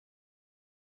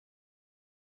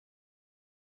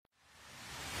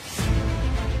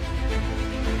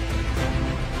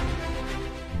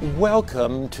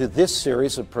Welcome to this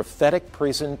series of prophetic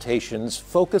presentations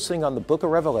focusing on the book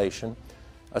of Revelation,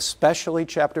 especially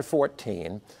chapter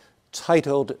 14,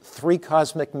 titled Three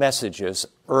Cosmic Messages,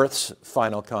 Earth's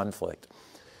Final Conflict.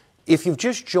 If you've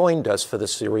just joined us for the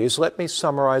series, let me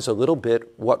summarize a little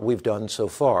bit what we've done so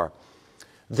far.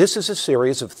 This is a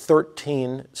series of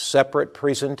 13 separate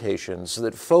presentations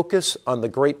that focus on the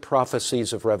great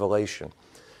prophecies of Revelation.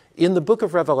 In the book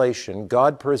of Revelation,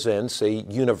 God presents a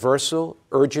universal,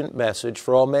 urgent message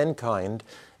for all mankind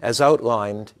as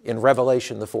outlined in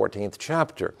Revelation, the 14th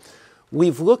chapter.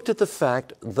 We've looked at the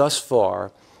fact thus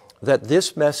far that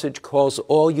this message calls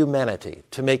all humanity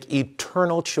to make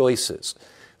eternal choices.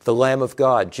 The Lamb of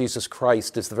God, Jesus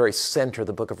Christ, is the very center of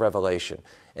the book of Revelation,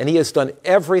 and He has done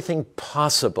everything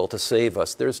possible to save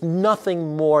us. There's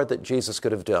nothing more that Jesus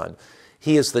could have done.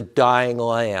 He is the dying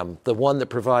Lamb, the one that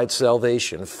provides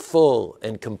salvation, full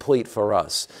and complete for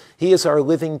us. He is our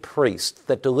living priest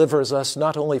that delivers us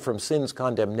not only from sin's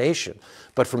condemnation,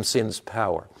 but from sin's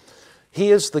power. He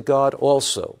is the God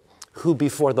also who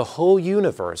before the whole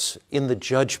universe in the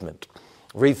judgment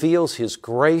reveals His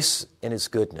grace and His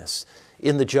goodness.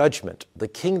 In the judgment, the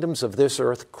kingdoms of this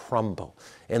earth crumble,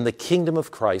 and the kingdom of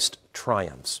Christ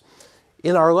triumphs.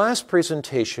 In our last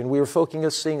presentation, we were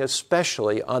focusing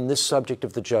especially on this subject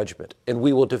of the judgment, and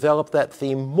we will develop that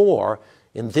theme more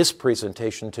in this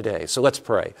presentation today. So let's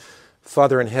pray.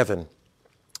 Father in heaven,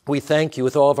 we thank You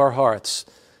with all of our hearts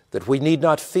that we need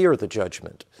not fear the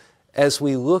judgment. As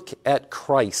we look at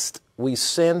Christ, we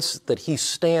sense that He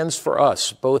stands for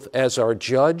us, both as our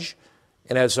judge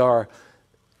and as our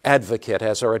advocate,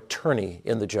 as our attorney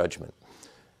in the judgment.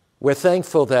 We're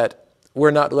thankful that we're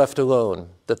not left alone,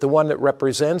 that the one that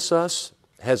represents us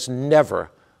has never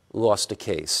lost a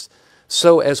case.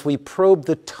 So as we probe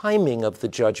the timing of the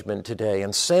judgment today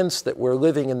and sense that we're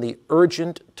living in the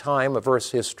urgent time of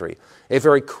Earth's history, a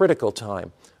very critical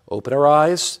time, open our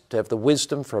eyes to have the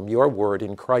wisdom from Your word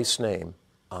in Christ's name.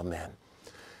 Amen.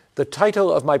 The title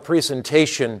of my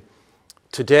presentation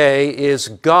today is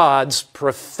God's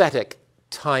Prophetic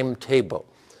Timetable.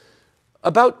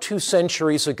 About 2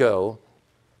 centuries ago,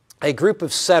 a group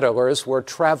of settlers were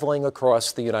traveling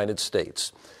across the United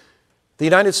States. The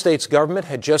United States government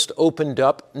had just opened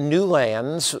up new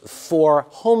lands for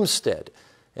homestead,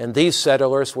 and these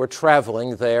settlers were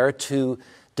traveling there to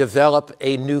develop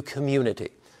a new community.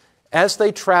 As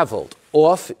they traveled,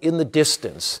 off in the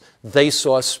distance, they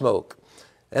saw smoke,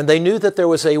 and they knew that there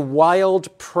was a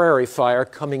wild prairie fire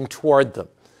coming toward them.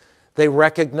 They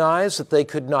recognized that they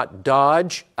could not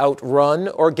dodge, outrun,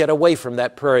 or get away from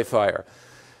that prairie fire.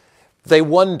 They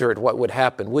wondered what would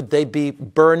happen. Would they be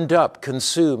burned up,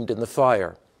 consumed in the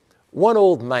fire? One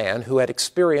old man who had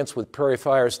experience with prairie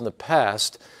fires in the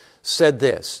past said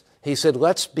this. He said,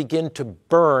 "Let's begin to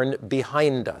burn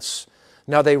behind us."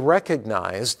 Now they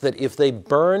recognized that if they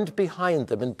burned behind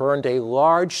them and burned a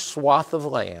large swath of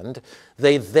land,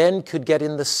 they then could get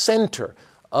in the center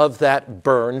of that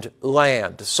burned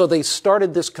land. So they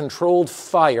started this controlled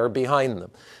fire behind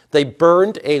them. They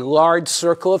burned a large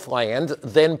circle of land,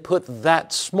 then put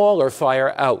that smaller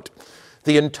fire out.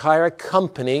 The entire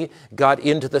company got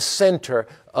into the center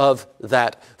of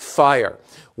that fire.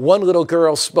 One little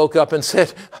girl spoke up and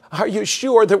said, "Are you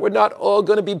sure that we're not all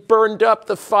going to be burned up?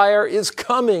 The fire is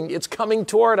coming. It's coming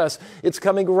toward us. It's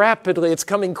coming rapidly. It's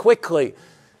coming quickly."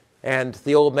 And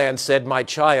the old man said, "My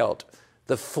child,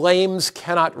 the flames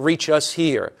cannot reach us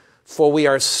here, for we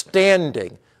are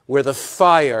standing where the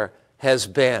fire has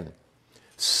been."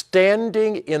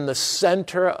 Standing in the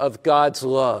center of God's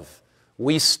love,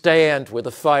 we stand where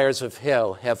the fires of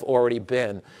hell have already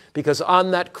been. Because on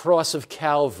that cross of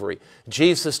Calvary,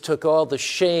 Jesus took all the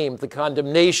shame, the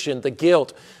condemnation, the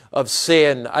guilt of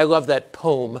sin. I love that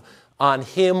poem, "On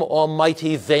Him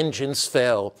almighty vengeance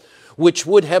fell, which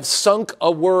would have sunk a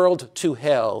world to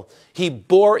hell. He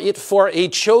bore it for a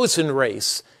chosen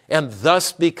race, and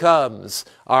thus becomes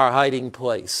our hiding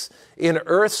place." In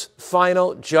earth's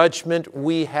final judgment,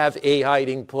 we have a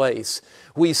hiding place.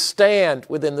 We stand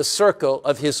within the circle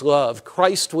of His love.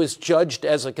 Christ was judged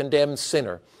as a condemned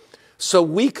sinner, so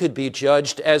we could be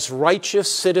judged as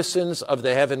righteous citizens of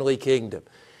the heavenly kingdom.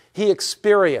 He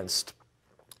experienced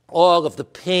all of the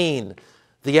pain,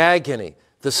 the agony,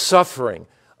 the suffering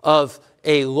of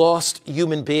a lost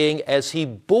human being as He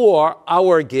bore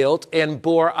our guilt and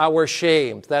bore our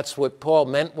shame. That's what Paul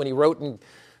meant when he wrote in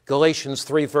Galatians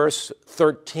 3, verse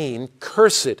 13,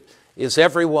 "Cursed is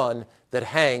everyone that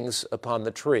hangs upon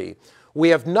the tree." We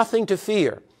have nothing to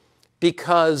fear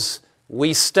because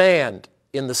we stand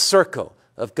in the circle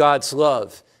of God's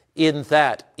love in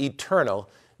that eternal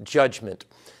judgment.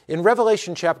 In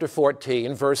Revelation chapter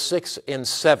 14, verse 6 and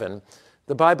 7,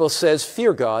 The Bible says,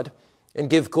 fear God and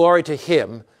give glory to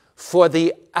him, for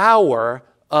the hour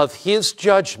of his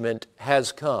judgment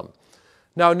has come.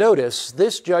 Now notice,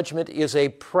 this judgment is a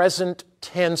present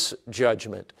tense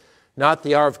judgment, not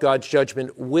the hour of God's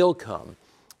judgment will come.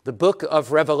 The book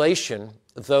of Revelation,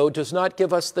 though, does not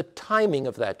give us the timing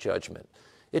of that judgment.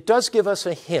 It does give us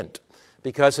a hint,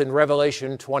 because in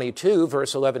Revelation 22,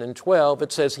 verse 11 and 12,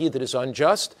 it says, he that is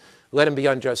unjust, let him be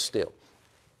unjust still.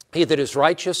 He that is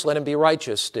righteous, let him be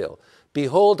righteous still.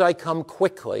 Behold, I come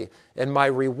quickly, and my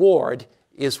reward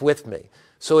is with me.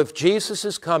 So if Jesus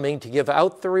is coming to give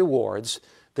out the rewards,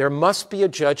 there must be a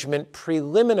judgment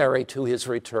preliminary to his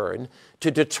return to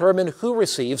determine who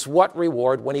receives what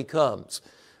reward when he comes.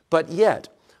 But yet,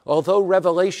 although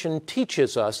Revelation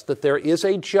teaches us that there is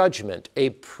a judgment, a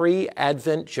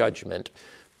pre-Advent judgment,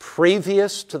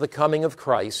 previous to the coming of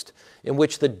Christ, in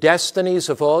which the destinies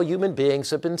of all human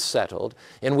beings have been settled,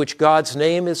 in which God's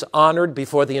name is honored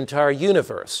before the entire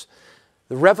universe,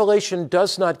 the Revelation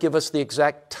does not give us the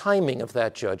exact timing of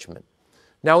that judgment.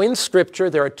 Now, in Scripture,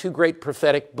 there are two great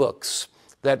prophetic books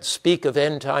that speak of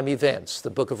end-time events, the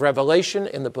book of Revelation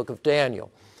and the book of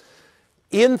Daniel.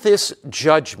 In this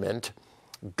judgment,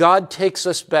 God takes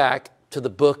us back to the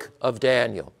book of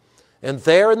Daniel. And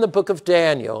there in the book of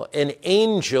Daniel, an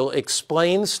angel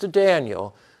explains to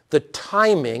Daniel the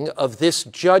timing of this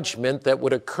judgment that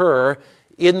would occur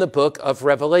in the book of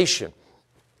Revelation.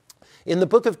 In the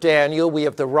book of Daniel, we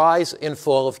have the rise and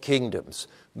fall of kingdoms: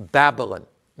 Babylon,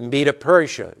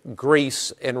 Medo-Persia,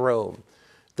 Greece, and Rome.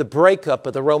 The breakup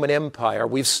of the Roman Empire.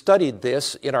 We've studied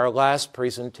this in our last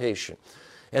presentation.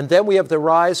 And then we have the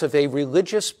rise of a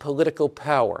religious political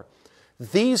power.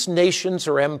 These nations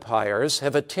or empires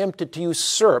have attempted to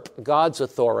usurp God's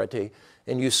authority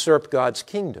and usurp God's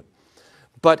kingdom.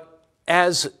 But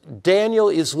as Daniel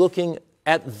is looking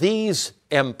at these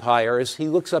empires, he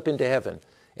looks up into heaven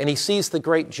and he sees the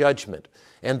great judgment.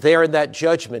 And there in that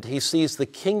judgment, he sees the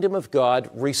kingdom of God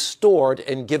restored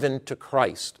and given to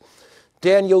Christ.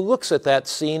 Daniel looks at that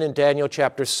scene in Daniel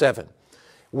chapter 7.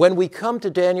 When we come to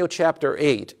Daniel chapter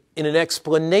 8, in an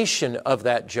explanation of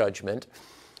that judgment,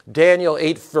 Daniel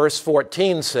 8 verse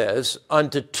 14 says,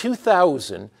 unto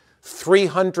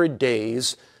 2,300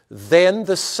 days, then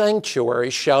the sanctuary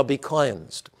shall be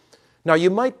cleansed. Now you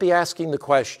might be asking the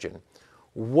question,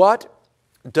 what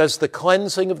does the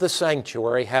cleansing of the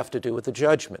sanctuary have to do with the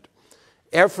judgment?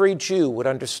 Every Jew would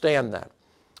understand that.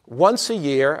 Once a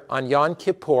year, on Yom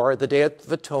Kippur, the Day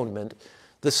of Atonement,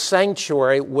 the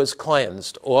sanctuary was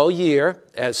cleansed. All year,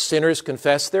 as sinners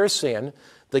confessed their sin,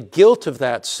 the guilt of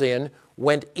that sin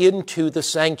went into the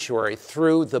sanctuary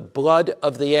through the blood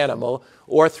of the animal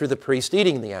or through the priest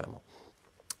eating the animal.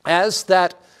 As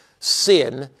that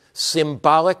sin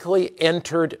symbolically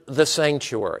entered the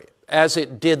sanctuary, as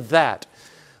it did that,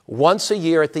 once a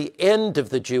year at the end of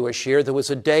the Jewish year, there was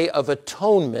a day of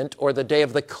atonement, or the day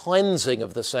of the cleansing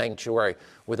of the sanctuary,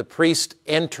 where the priest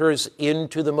enters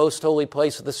into the most holy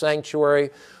place of the sanctuary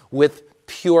with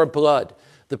pure blood.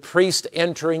 The priest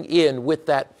entering in with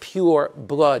that pure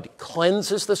blood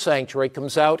cleanses the sanctuary,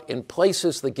 comes out and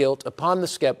places the guilt upon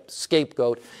the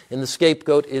scapegoat, and the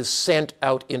scapegoat is sent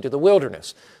out into the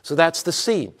wilderness. So that's the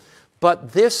scene.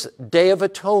 But this Day of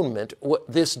Atonement,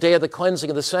 this day of the cleansing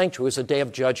of the sanctuary, is a day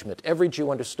of judgment. Every Jew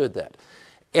understood that.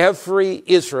 Every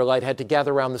Israelite had to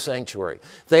gather around the sanctuary.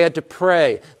 They had to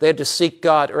pray. They had to seek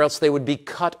God, or else they would be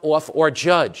cut off or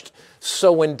judged.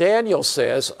 So when Daniel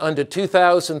says, unto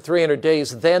 2,300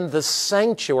 days, then the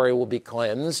sanctuary will be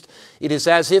cleansed, it is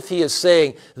as if he is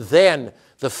saying, then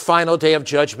the final day of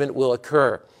judgment will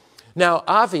occur. Now,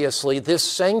 obviously, this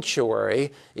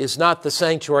sanctuary is not the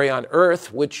sanctuary on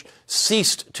earth, which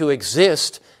ceased to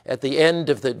exist at the end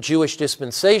of the Jewish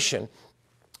dispensation,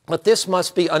 but this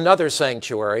must be another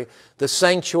sanctuary, the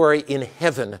sanctuary in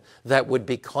heaven that would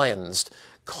be cleansed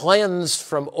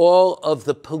from all of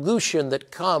the pollution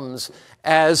that comes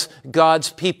as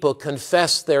God's people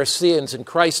confess their sins and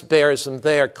Christ bears them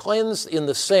there, cleansed in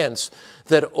the sense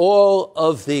that all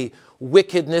of the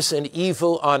wickedness and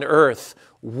evil on earth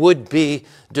would be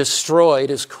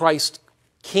destroyed as Christ's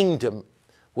kingdom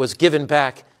was given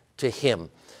back to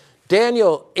him.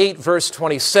 Daniel 8 verse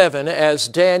 27, as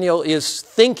Daniel is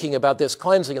thinking about this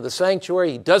cleansing of the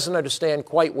sanctuary, he doesn't understand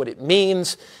quite what it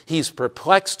means. He's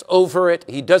perplexed over it.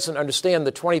 He doesn't understand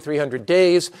the 2,300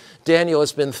 days. Daniel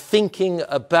has been thinking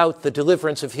about the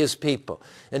deliverance of his people.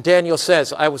 And Daniel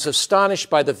says, I was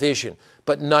astonished by the vision,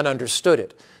 but none understood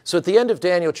it. So at the end of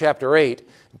Daniel chapter 8,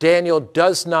 Daniel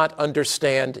does not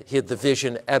understand the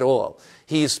vision at all.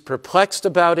 He's perplexed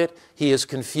about it. He is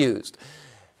confused.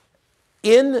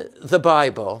 In the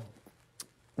Bible,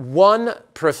 one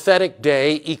prophetic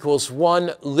day equals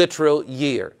one literal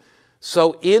year.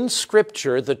 So in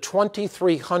Scripture, the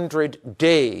 2,300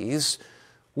 days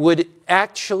would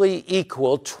actually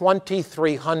equal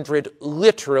 2,300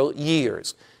 literal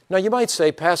years. Now you might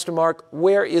say, Pastor Mark,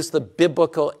 where is the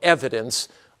biblical evidence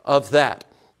of that?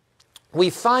 We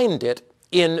find it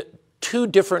in two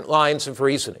different lines of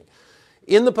reasoning.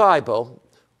 In the Bible,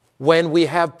 when we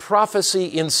have prophecy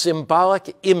in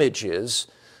symbolic images,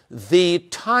 the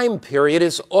time period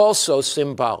is also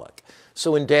symbolic.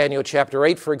 So in Daniel chapter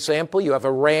 8, for example, you have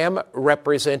a ram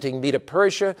representing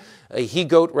Medo-Persia, a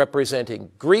he-goat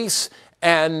representing Greece,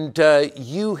 and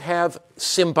you have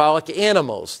symbolic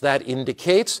animals. That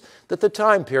indicates that the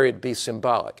time period be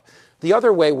symbolic. The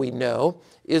other way we know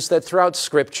is that throughout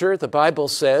Scripture, the Bible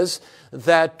says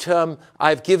that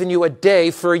I've given you a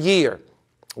day for a year.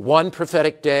 One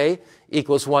prophetic day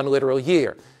equals one literal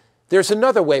year. There's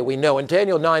another way we know. In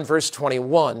Daniel 9, verse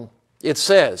 21, it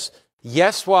says,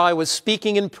 "Yes, while I was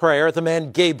speaking in prayer, the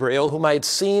man Gabriel, whom I had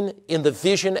seen in the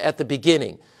vision at the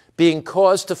beginning, being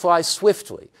caused to fly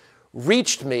swiftly,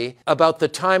 reached me about the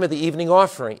time of the evening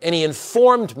offering. And he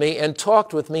informed me and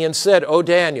talked with me and said, 'O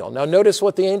Daniel,'" now notice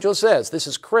what the angel says. This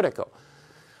is critical.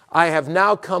 "I have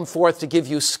now come forth to give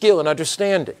you skill and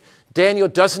understanding." Daniel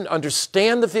doesn't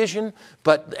understand the vision,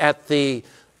 but at the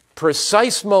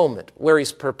precise moment where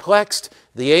he's perplexed,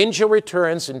 the angel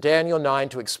returns in Daniel 9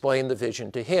 to explain the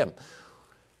vision to him.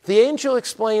 The angel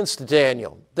explains to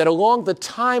Daniel that along the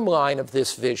timeline of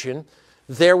this vision,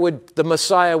 the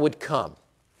Messiah would come,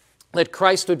 that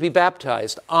Christ would be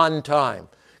baptized on time,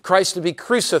 Christ would be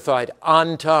crucified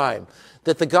on time,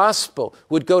 that the gospel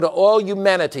would go to all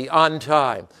humanity on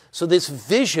time. So this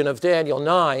vision of Daniel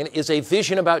 9 is a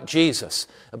vision about Jesus,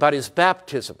 about his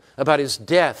baptism, about his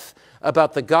death,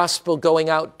 about the gospel going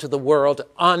out to the world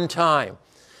on time.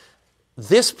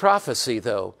 This prophecy,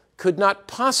 though, could not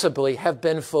possibly have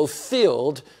been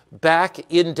fulfilled back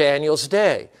in Daniel's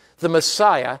day. The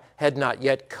Messiah had not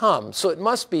yet come. So it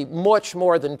must be much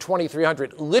more than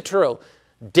 2,300 literal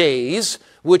days,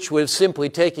 which was simply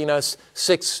taking us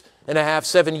 6.5,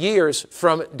 7 years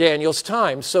from Daniel's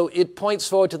time. So it points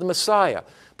forward to the Messiah.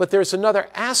 But there's another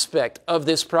aspect of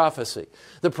this prophecy.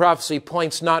 The prophecy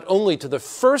points not only to the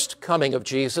first coming of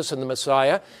Jesus and the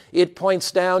Messiah, it points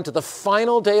down to the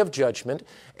final day of judgment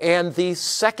and the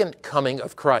second coming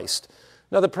of Christ.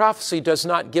 Now, the prophecy does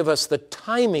not give us the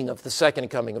timing of the second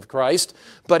coming of Christ,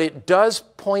 but it does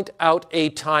point out a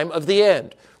time of the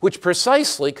end, which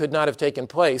precisely could not have taken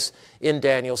place in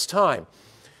Daniel's time.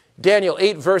 Daniel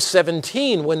 8, verse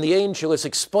 17, when the angel is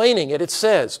explaining it, it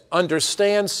says,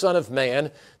 "Understand, Son of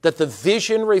Man, that the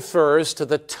vision refers to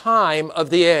the time of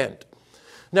the end."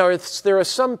 Now, there are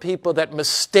some people that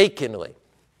mistakenly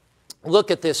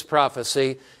look at this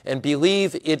prophecy and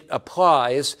believe it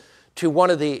applies to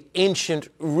one of the ancient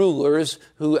rulers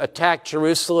who attacked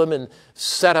Jerusalem and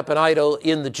set up an idol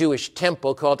in the Jewish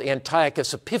temple called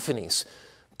Antiochus Epiphanes.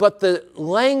 But the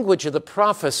language of the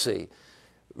prophecy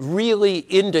really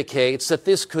indicates that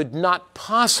this could not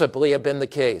possibly have been the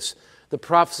case. The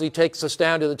prophecy takes us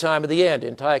down to the time of the end.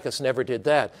 Antiochus never did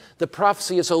that. The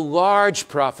prophecy is a large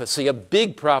prophecy, a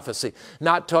big prophecy,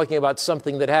 not talking about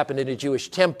something that happened in a Jewish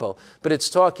temple, but it's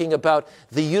talking about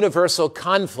the universal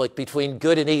conflict between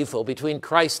good and evil, between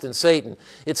Christ and Satan.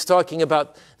 It's talking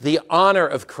about the honor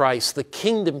of Christ, the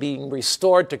kingdom being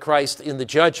restored to Christ in the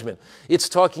judgment. It's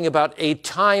talking about a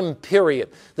time period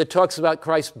that talks about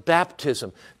Christ's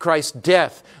baptism, Christ's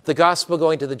death, the gospel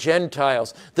going to the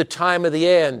Gentiles, the time of the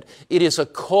end. It is a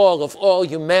call of all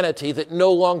humanity that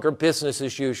no longer business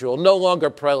as usual, no longer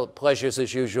pleasures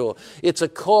as usual. It's a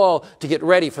call to get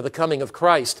ready for the coming of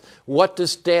Christ. What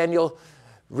does Daniel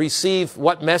receive?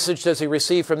 What message does he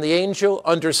receive from the angel?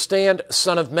 Understand,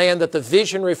 Son of Man, that the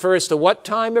vision refers to what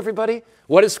time, everybody?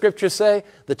 What does Scripture say?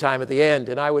 The time of the end.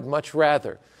 And I would much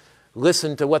rather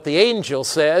listen to what the angel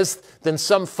says than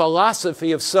some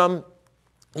philosophy of some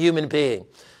human being.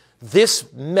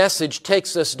 This message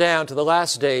takes us down to the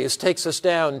last days, takes us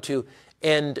down to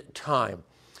end time.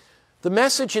 The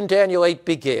message in Daniel 8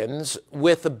 begins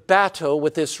with a battle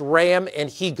with this ram and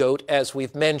he-goat, as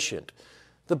we've mentioned.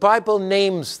 The Bible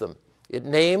names them. It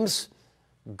names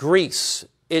Greece.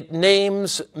 It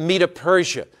names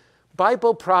Medo-Persia.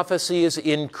 Bible prophecy is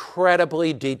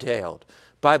incredibly detailed.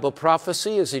 Bible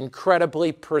prophecy is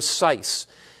incredibly precise.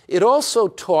 It also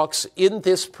talks in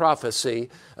this prophecy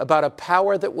about a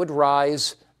power that would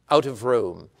rise out of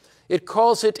Rome. It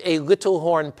calls it a little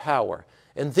horn power,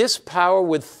 and this power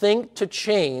would think to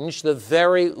change the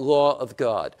very law of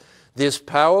God. This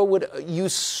power would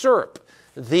usurp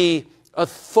the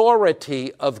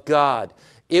authority of God.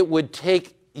 It would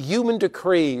take human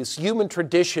decrees, human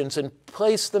traditions, and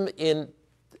place them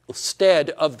instead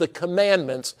of the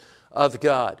commandments of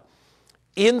God.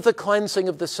 In the cleansing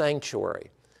of the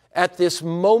sanctuary, at this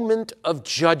moment of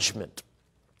judgment,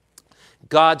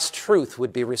 God's truth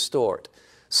would be restored.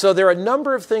 So there are a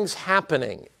number of things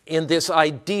happening in this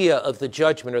idea of the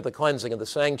judgment or the cleansing of the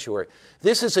sanctuary.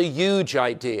 This is a huge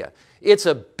idea. It's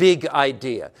a big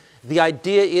idea. The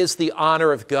idea is the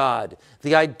honor of God.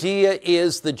 The idea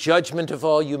is the judgment of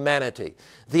all humanity.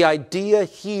 The idea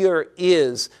here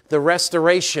is the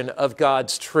restoration of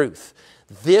God's truth.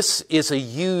 This is a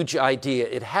huge idea.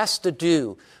 It has to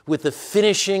do with the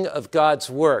finishing of God's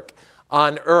work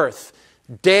on earth.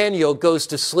 Daniel goes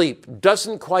to sleep,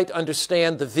 doesn't quite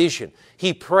understand the vision.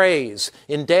 He prays.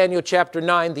 In Daniel chapter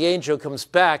 9, the angel comes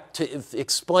back to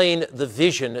explain the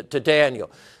vision to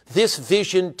Daniel. This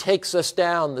vision takes us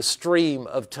down the stream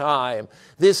of time.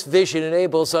 This vision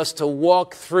enables us to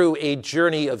walk through a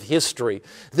journey of history.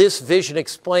 This vision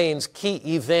explains key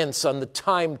events on the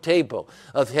timetable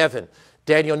of heaven.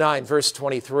 Daniel 9, verse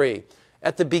 23.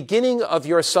 At the beginning of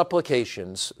your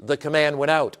supplications, the command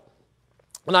went out.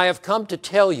 And I have come to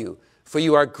tell you, for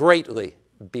you are greatly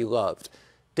beloved.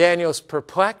 Daniel's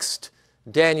perplexed.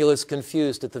 Daniel is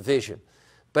confused at the vision.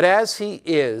 But as he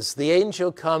is, the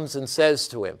angel comes and says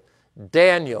to him,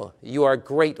 Daniel, you are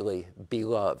greatly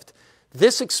beloved.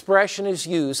 This expression is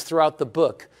used throughout the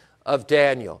book of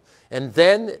Daniel. And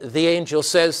then the angel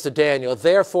says to Daniel,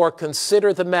 therefore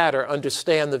consider the matter,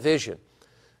 understand the vision.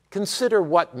 Consider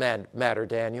what matter,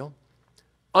 Daniel?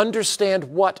 Understand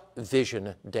what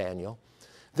vision, Daniel?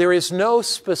 There is no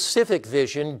specific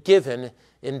vision given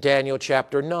in Daniel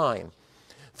chapter 9.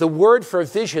 The word for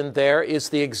vision there is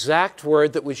the exact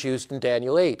word that was used in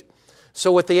Daniel 8.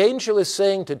 So what the angel is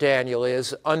saying to Daniel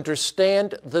is,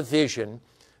 understand the vision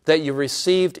that you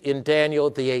received in Daniel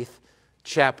the 8th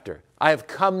chapter. I have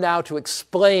come now to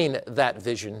explain that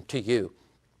vision to you.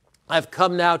 I've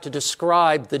come now to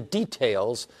describe the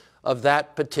details of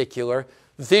that particular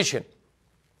vision.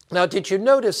 Now, did you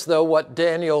notice, though, what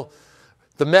the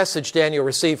message Daniel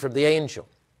received from the angel?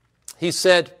 He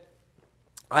said,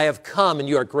 I have come and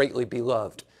you are greatly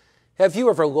beloved. Have you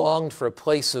ever longed for a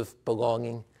place of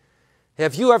belonging?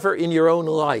 Have you ever in your own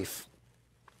life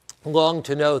longed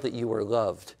to know that you were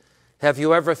loved? Have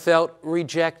you ever felt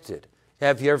rejected?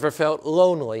 Have you ever felt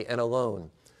lonely and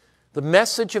alone? The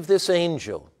message of this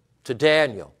angel to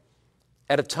Daniel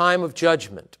at a time of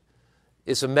judgment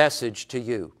is a message to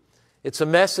you. It's a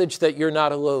message that you're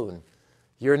not alone.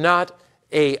 You're not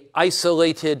an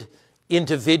isolated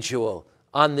individual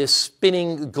on this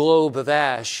spinning globe of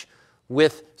ash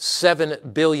with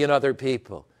 7 billion other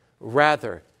people.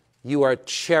 Rather, you are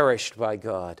cherished by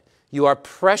God. You are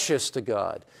precious to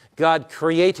God. God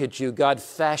created you. God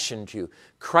fashioned you.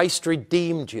 Christ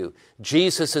redeemed you.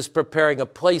 Jesus is preparing a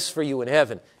place for you in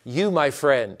heaven. You, my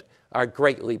friend, are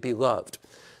greatly beloved.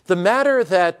 The matter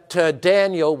that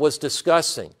Daniel was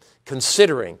discussing,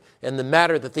 considering, and the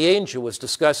matter that the angel was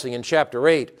discussing in chapter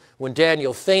 8, when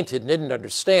Daniel fainted and didn't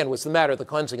understand, was the matter of the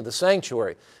cleansing of the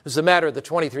sanctuary. It was the matter of the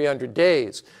 2,300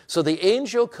 days. So the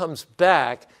angel comes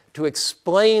back to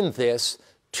explain this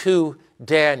to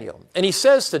Daniel. And he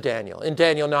says to Daniel, in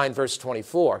Daniel 9, verse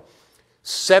 24,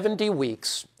 70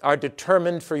 weeks are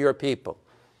determined for your people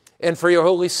and for your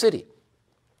holy city,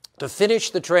 to finish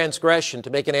the transgression,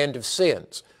 to make an end of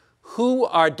sins. Who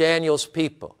are Daniel's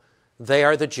people? They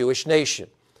are the Jewish nation.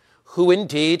 What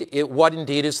indeed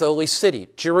is the holy city?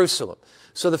 Jerusalem.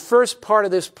 So the first part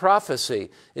of this prophecy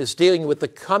is dealing with the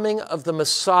coming of the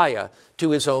Messiah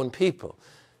to his own people,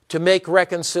 to make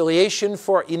reconciliation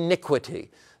for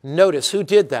iniquity. Notice, who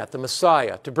did that? The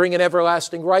Messiah. To bring an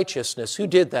everlasting righteousness. Who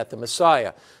did that? The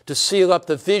Messiah. To seal up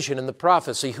the vision and the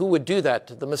prophecy. Who would do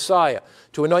that? The Messiah.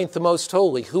 To anoint the most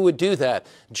holy. Who would do that?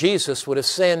 Jesus would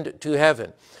ascend to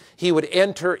heaven. He would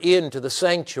enter into the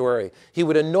sanctuary. He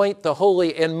would anoint the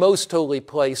holy and most holy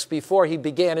place before he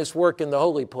began his work in the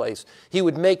holy place. He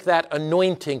would make that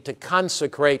anointing to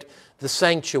consecrate the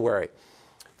sanctuary.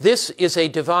 This is a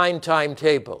divine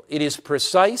timetable. It is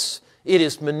precise, it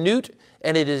is minute,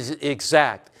 and it is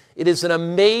exact. It is an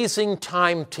amazing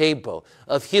timetable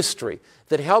of history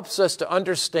that helps us to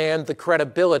understand the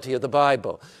credibility of the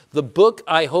Bible. The book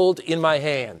I hold in my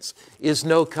hands is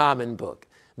no common book.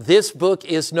 This book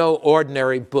is no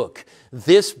ordinary book.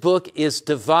 This book is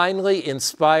divinely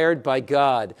inspired by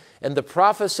God. And the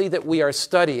prophecy that we are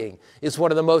studying is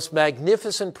one of the most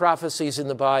magnificent prophecies in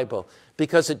the Bible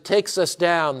because it takes us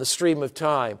down the stream of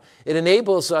time. It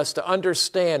enables us to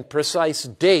understand precise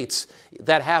dates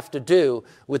that have to do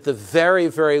with the very,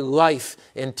 very life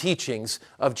and teachings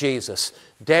of Jesus.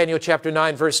 Daniel chapter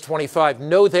 9, verse 25,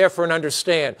 know therefore and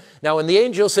understand. Now, when the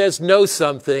angel says know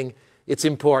something, it's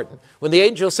important. When the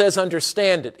angel says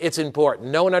understand it, it's important.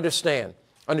 Know and understand.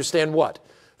 Understand what?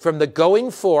 From the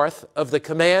going forth of the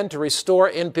command to restore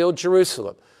and build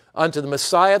Jerusalem unto the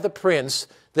Messiah the Prince,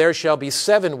 there shall be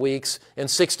 7 weeks and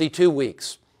 62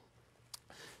 weeks.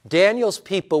 Daniel's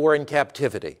people were in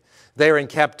captivity. They were in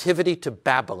captivity to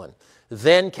Babylon,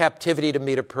 then captivity to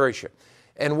Medo-Persia.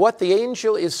 And what the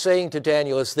angel is saying to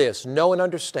Daniel is this, know and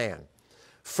understand.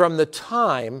 From the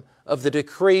time of the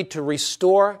decree to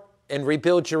restore and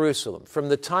rebuild Jerusalem, from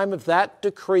the time of that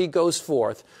decree goes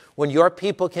forth, when your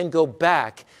people can go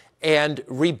back and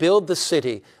rebuild the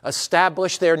city,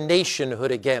 establish their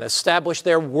nationhood again, establish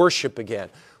their worship again,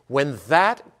 when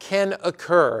that can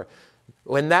occur,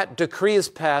 when that decree is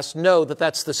passed, know that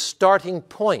that's the starting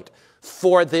point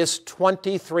for this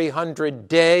 2300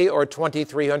 day or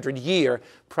 2300 year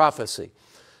prophecy.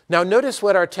 Now notice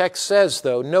what our text says,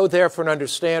 though. Know therefore and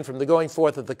understand from the going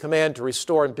forth of the command to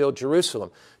restore and build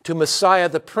Jerusalem to Messiah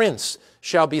the Prince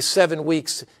shall be 7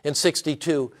 weeks and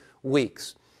 62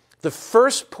 weeks. The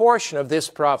first portion of this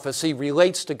prophecy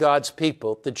relates to God's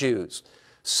people, the Jews.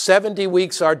 70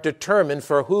 weeks are determined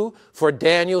for who? For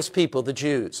Daniel's people, the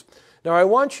Jews. Now I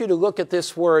want you to look at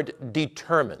this word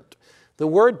determined. The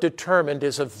word determined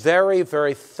is a very,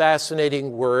 very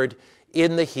fascinating word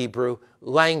in the Hebrew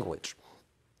language.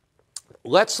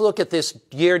 Let's look at this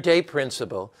year-day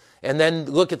principle and then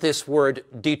look at this word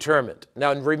determined.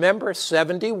 Now remember,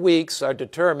 70 weeks are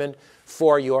determined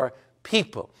for your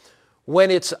people. When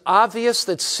it's obvious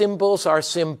that symbols are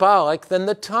symbolic, then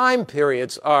the time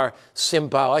periods are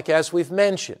symbolic, as we've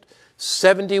mentioned.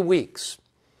 70 weeks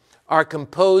are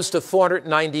composed of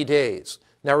 490 days.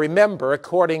 Now remember,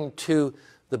 according to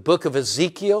the book of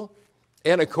Ezekiel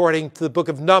and according to the book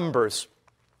of Numbers,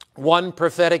 1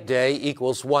 prophetic day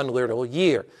equals 1 literal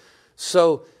year.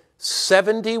 So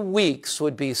 70 weeks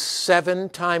would be 7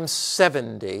 times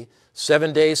 70,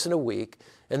 7 days in a week,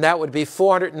 and that would be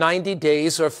 490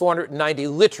 days or 490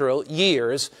 literal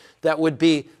years that would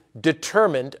be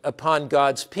determined upon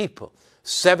God's people.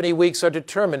 70 weeks are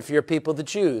determined for your people, the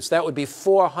Jews. That would be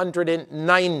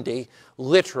 490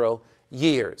 literal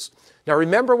years. Now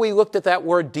remember, we looked at that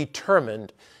word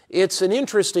determined. It's an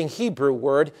interesting Hebrew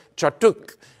word,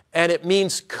 chatuk, and it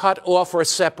means cut off or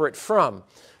separate from.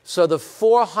 So the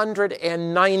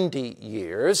 490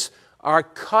 years are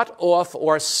cut off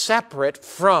or separate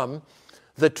from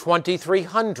the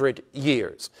 2300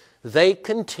 years. They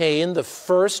contain the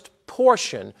first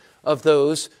portion of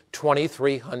those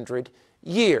 2300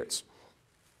 years.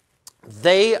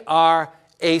 They are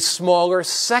a smaller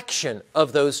section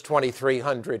of those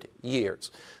 2300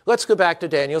 years. Let's go back to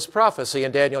Daniel's prophecy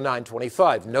in Daniel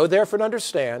 9:25. Know therefore and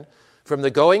understand, from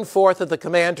the going forth of the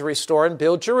command to restore and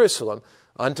build Jerusalem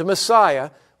unto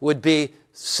Messiah would be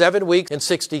 7 weeks and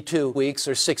 62 weeks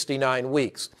or 69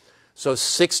 weeks. So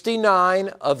 69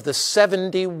 of the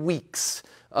 70 weeks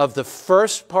of the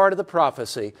first part of the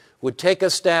prophecy would take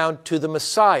us down to the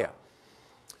Messiah.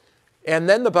 And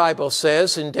then the Bible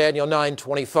says in Daniel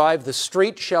 9:25, the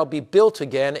street shall be built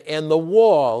again and the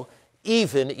wall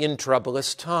even in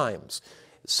troublous times.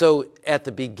 So at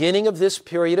the beginning of this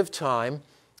period of time,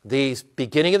 the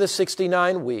beginning of the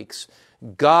 69 weeks,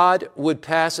 God would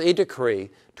pass a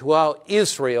decree to allow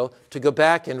Israel to go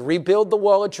back and rebuild the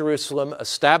wall of Jerusalem,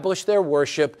 establish their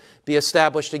worship, be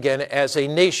established again as a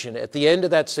nation. At the end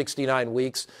of that 69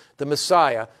 weeks, the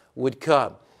Messiah would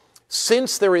come.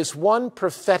 Since there is one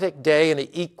prophetic day and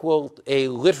equal a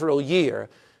literal year,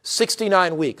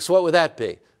 69 weeks, what would that be?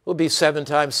 It would be 7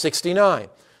 times 69.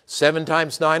 7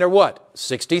 times 9 are what?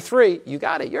 63. You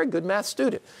got it. You're a good math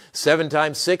student. 7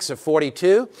 times 6 are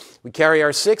 42. We carry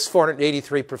our 6,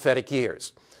 483 prophetic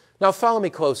years. Now follow me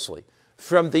closely.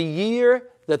 From the year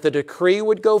that the decree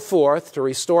would go forth to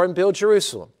restore and build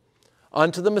Jerusalem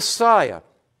unto the Messiah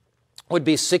would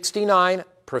be 69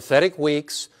 prophetic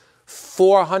weeks,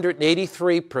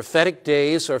 483 prophetic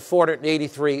days, or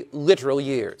 483 literal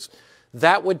years.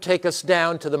 That would take us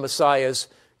down to the Messiah's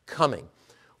coming.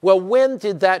 Well, when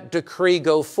did that decree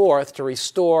go forth to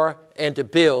restore and to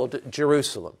build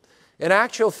Jerusalem? In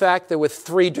actual fact, there were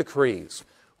 3 decrees.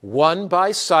 One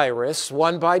by Cyrus,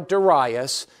 one by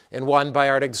Darius, and one by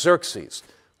Artaxerxes.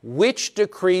 Which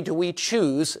decree do we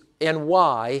choose and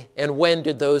why and when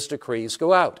did those decrees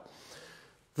go out?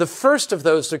 The first of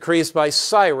those decrees by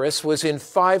Cyrus was in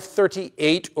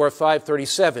 538 or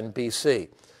 537 BC.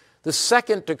 The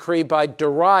second decree by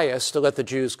Darius to let the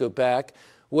Jews go back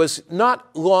was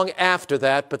not long after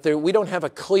that, but we don't have a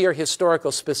clear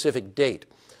historical specific date.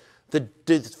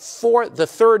 The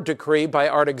third decree by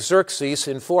Artaxerxes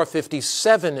in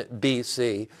 457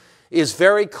 BC is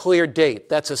very clear date.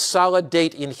 That's a solid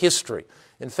date in history.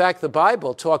 In fact, the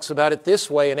Bible talks about it this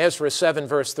way in Ezra 7,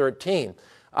 verse 13.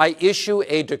 I issue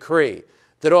a decree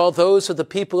that all those of the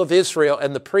people of Israel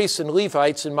and the priests and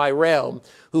Levites in my realm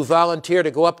who volunteer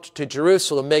to go up to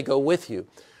Jerusalem may go with you.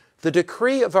 The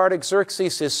decree of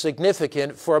Artaxerxes is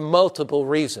significant for multiple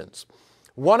reasons.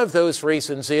 One of those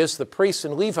reasons is the priests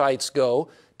and Levites go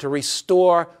to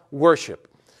restore worship.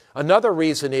 Another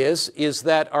reason is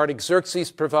that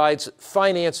Artaxerxes provides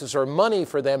finances or money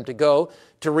for them to go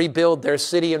to rebuild their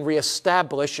city and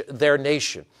reestablish their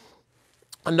nation.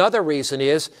 Another reason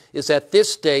is at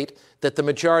this date that the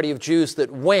majority of Jews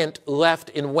that left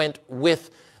and went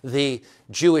with the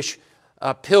Jewish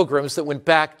pilgrims that went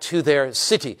back to their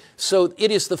city. So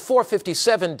it is the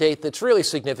 457 date that's really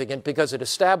significant because it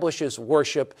establishes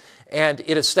worship and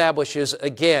it establishes,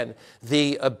 again,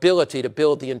 the ability to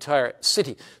build the entire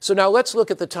city. So now let's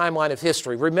look at the timeline of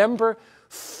history. Remember,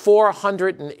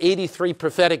 483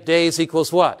 prophetic days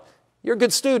equals what? You're a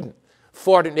good student.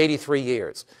 483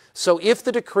 years. So if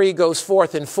the decree goes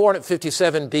forth in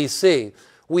 457 BC,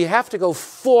 we have to go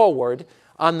forward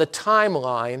on the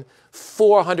timeline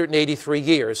 483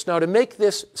 years. Now, to make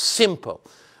this simple,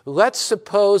 let's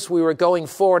suppose we were going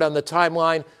forward on the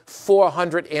timeline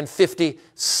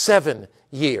 457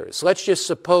 years. Let's just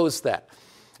suppose that.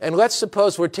 And let's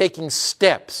suppose we're taking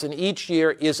steps, and each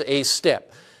year is a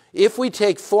step. If we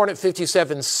take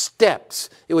 457 steps,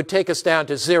 it would take us down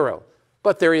to 0.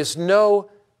 But there is no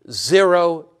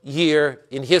 0 year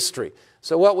in history.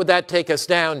 So what would that take us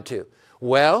down to?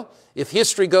 Well, if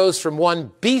history goes from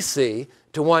 1 BC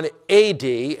to 1 AD,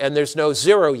 and there's no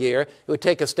 0 year, it would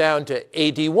take us down to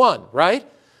AD 1, right?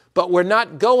 But we're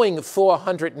not going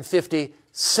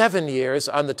 457 years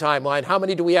on the timeline. How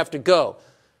many do we have to go?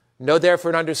 Know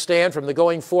therefore and understand from the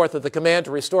going forth of the command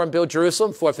to restore and build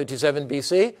Jerusalem, 457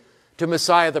 BC, to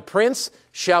Messiah the Prince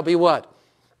shall be what?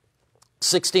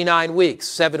 69 weeks,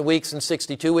 7 weeks and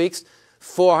 62 weeks,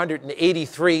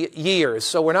 483 years.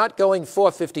 So we're not going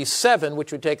 457,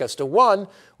 which would take us to 1,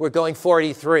 we're going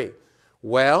 483.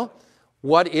 Well,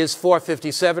 what is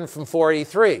 457 from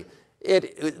 483?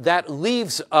 That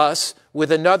leaves us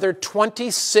with another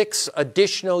 26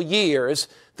 additional years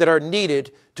that are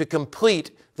needed to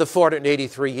complete the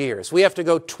 483 years. We have to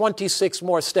go 26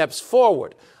 more steps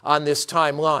forward on this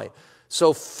timeline.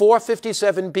 So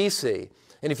 457 BC,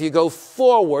 and if you go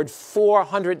forward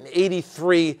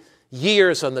 483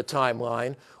 years on the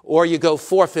timeline, or you go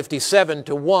 457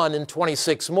 to 1 and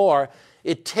 26 more,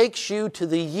 it takes you to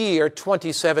the year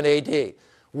 27 AD.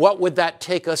 What would that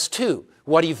take us to?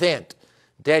 What event?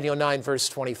 Daniel 9, verse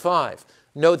 25.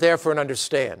 Know therefore and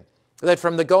understand that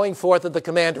from the going forth of the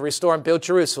command to restore and build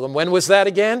Jerusalem, when was that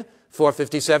again?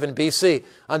 457 BC,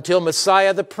 until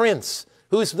Messiah the Prince.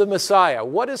 Who's the Messiah?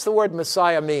 What does the word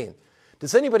Messiah mean?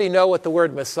 Does anybody know what the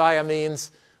word Messiah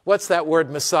means? What's that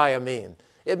word Messiah mean?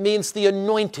 It means the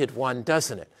anointed one,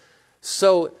 doesn't it?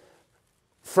 So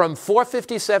from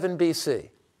 457 BC,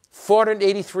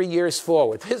 483 years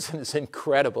forward, this is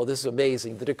incredible, this is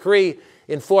amazing. The decree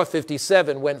in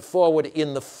 457 went forward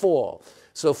in the fall.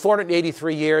 So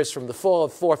 483 years from the fall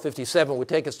of 457 would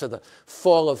take us to the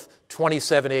fall of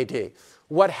 27 AD.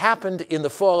 What happened in the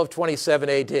fall of 27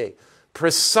 AD?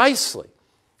 Precisely,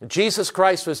 Jesus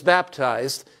Christ was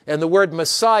baptized, and the word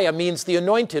Messiah means the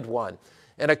anointed one.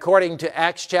 And according to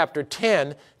Acts chapter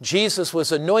 10, Jesus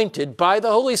was anointed by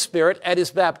the Holy Spirit at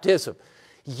his baptism.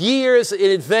 Years in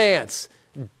advance,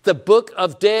 the book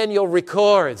of Daniel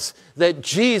records that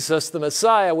Jesus, the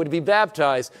Messiah, would be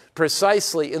baptized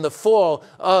precisely in the fall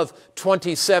of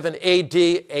 27 AD,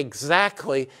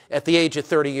 exactly at the age of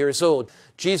 30 years old.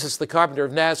 Jesus, the carpenter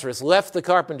of Nazareth, left the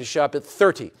carpenter shop at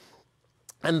 30.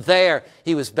 And there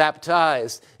he was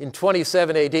baptized in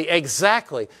 27 AD,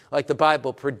 exactly like the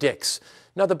Bible predicts.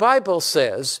 Now, the Bible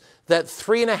says that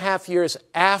 3.5 years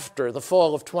after the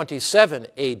fall of 27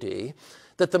 AD,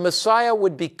 that the Messiah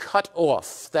would be cut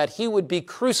off, that he would be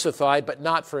crucified, but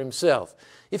not for himself.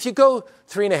 If you go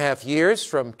 3.5 years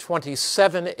from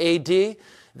 27 AD,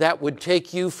 that would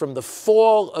take you from the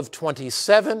fall of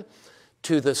 27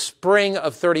 to the spring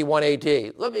of 31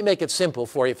 AD. Let me make it simple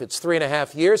for you. If it's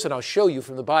 3.5 years, and I'll show you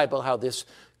from the Bible how this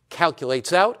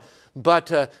calculates out,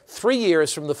 but 3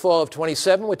 years from the fall of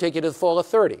 27 would take you to the fall of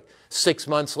 30. 6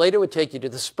 months later would take you to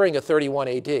the spring of 31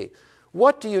 AD.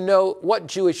 What do you know, what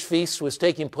Jewish feast was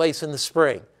taking place in the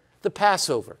spring? The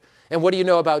Passover. And what do you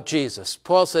know about Jesus?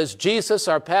 Paul says, Jesus,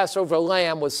 our Passover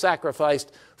lamb, was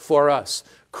sacrificed for us.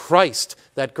 Christ,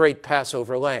 that great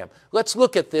Passover lamb. Let's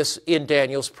look at this in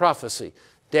Daniel's prophecy.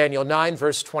 Daniel 9,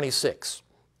 verse 26.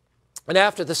 And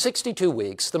after the 62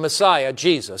 weeks, the Messiah,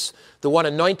 Jesus, the one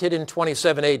anointed in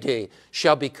 27 AD,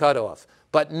 shall be cut off,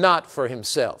 but not for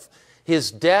himself.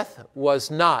 His death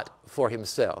was not for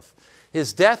himself.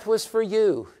 His death was for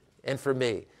you and for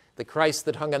me, the Christ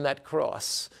that hung on that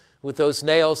cross with those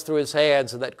nails through his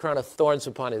hands and that crown of thorns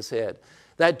upon his head.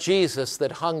 That Jesus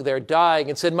that hung there dying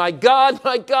and said, my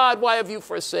God, why have you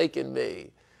forsaken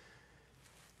me?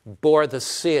 Bore the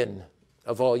sin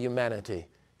of all humanity.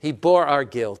 He bore our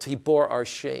guilt. He bore our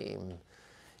shame.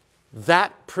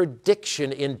 That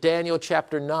prediction in Daniel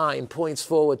chapter 9 points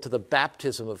forward to the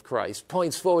baptism of Christ,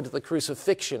 points forward to the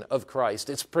crucifixion of Christ.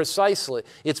 It's precise,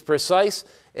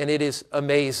 and it is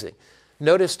amazing.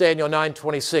 Notice Daniel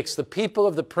 9:26, the people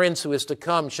of the prince who is to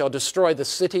come shall destroy the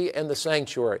city and the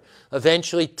sanctuary.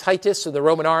 Eventually, Titus and the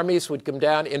Roman armies would come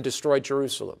down and destroy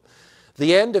Jerusalem.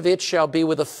 The end of it shall be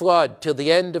with a flood. Till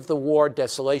the end of the war,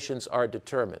 desolations are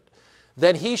determined.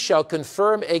 Then he shall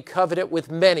confirm a covenant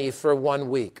with many for 1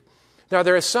 week. Now,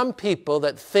 there are some people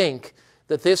that think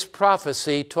that this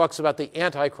prophecy talks about the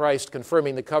Antichrist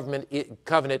confirming the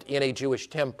covenant in a Jewish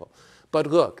temple. But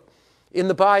look, in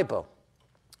the Bible,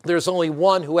 there's only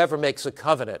one who ever makes a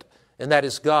covenant, and that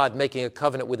is God making a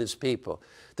covenant with his people.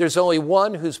 There's only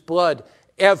one whose blood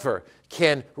ever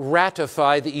can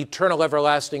ratify the eternal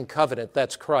everlasting covenant.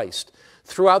 That's Christ.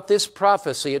 Throughout this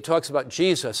prophecy, it talks about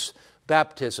Jesus'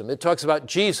 baptism. It talks about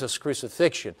Jesus'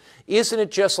 crucifixion. Isn't it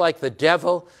just like the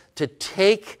devil to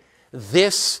take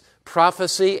this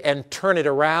prophecy and turn it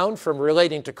around from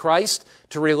relating to Christ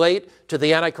to relate to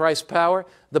the Antichrist power?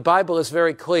 The Bible is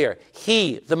very clear.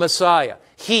 He, the Messiah,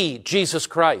 he, Jesus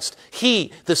Christ,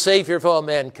 he, the Savior of all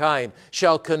mankind,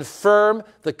 shall confirm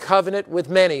the covenant with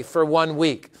many for 1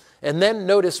 week. And then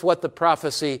notice what the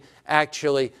prophecy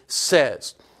actually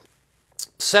says.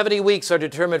 70 weeks are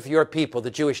determined for your people,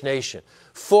 the Jewish nation.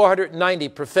 490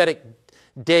 prophetic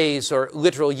days or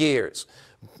literal years.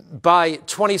 By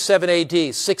 27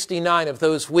 AD, 69 of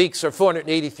those weeks or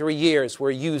 483 years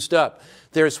were used up.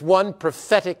 There's one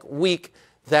prophetic week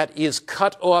that is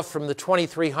cut off from the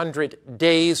 2,300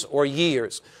 days or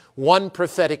years. One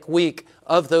prophetic week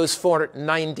of those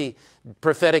 490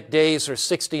 prophetic days or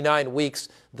 69 weeks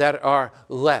that are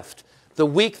left. The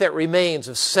week that remains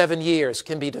of 7 years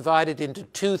can be divided into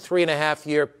 2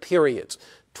 3.5-year periods.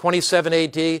 27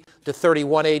 AD to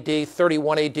 31 AD,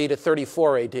 31 AD to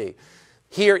 34 AD.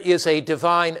 Here is a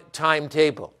divine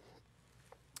timetable.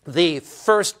 The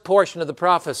first portion of the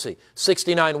prophecy,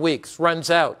 69 weeks, runs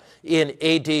out in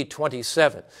AD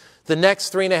 27. The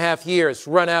next 3.5 years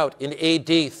run out in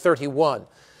AD 31.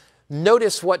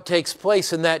 Notice what takes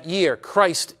place in that year.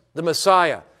 Christ, the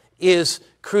Messiah, is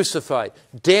crucified.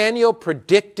 Daniel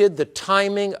predicted the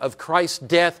timing of Christ's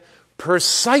death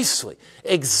precisely,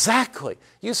 exactly.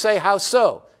 You say, how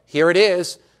so? Here it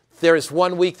is. There is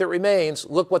 1 week that remains.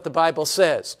 Look what the Bible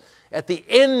says. At the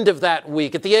end of that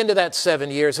week, at the end of that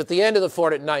 7 years, at the end of the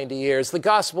 490 years, the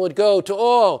gospel would go to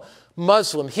all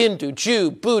Muslim, Hindu, Jew,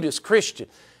 Buddhist, Christian.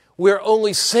 We're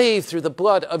only saved through the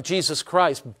blood of Jesus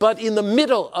Christ. But in the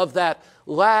middle of that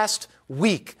last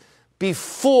week,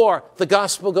 before the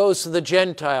gospel goes to the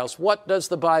Gentiles, what does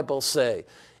the Bible say?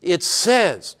 It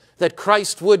says that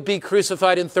Christ would be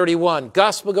crucified in 31.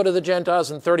 Gospel go to the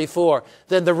Gentiles in 34.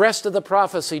 Then the rest of the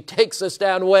prophecy takes us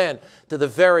down when? To the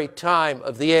very time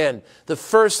of the end. The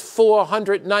first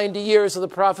 490 years of the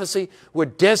prophecy were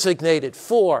designated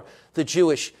for the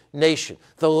Jewish nation.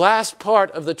 The last part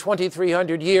of the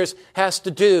 2,300 years has to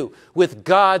do with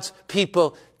God's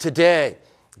people today.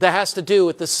 That has to do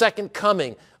with the second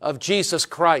coming of Jesus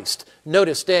Christ.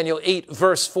 Notice Daniel 8,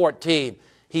 verse 14.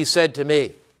 He said to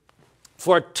me,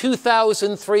 for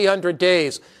 2,300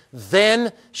 days,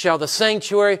 then shall the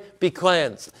sanctuary be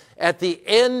cleansed. At the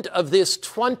end of this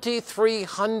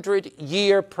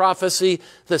 2,300-year prophecy,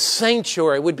 the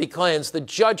sanctuary would be cleansed. The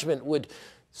judgment would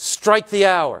strike the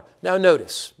hour. Now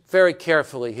notice very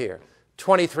carefully here,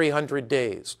 2,300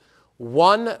 days.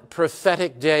 One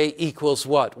prophetic day equals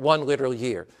what? 1 literal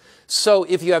year. So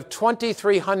if you have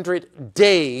 2,300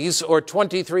 days or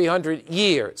 2,300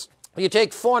 years, you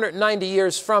take 490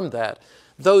 years from that.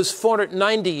 Those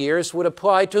 490 years would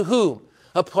apply to whom?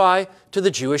 Apply to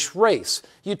the Jewish race.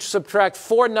 You subtract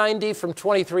 490 from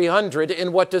 2,300,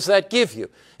 and what does that give you?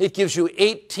 It gives you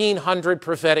 1,800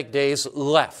 prophetic days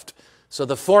left. So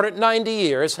the 490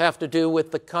 years have to do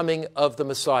with the coming of the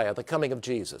Messiah, the coming of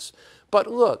Jesus. But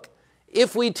look,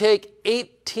 if we take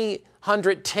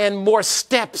 1810 more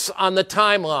steps on the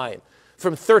timeline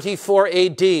from 34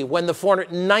 AD, when the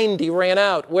 490 ran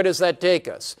out, where does that take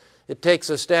us? It takes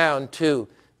us down to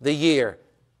the year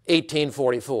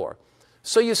 1844.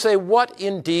 So you say, what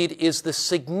indeed is the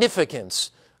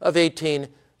significance of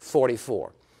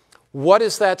 1844? What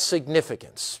is that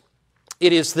significance?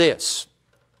 It is this,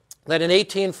 that in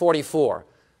 1844,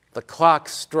 the clock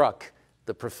struck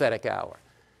the prophetic hour.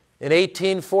 In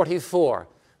 1844,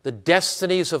 the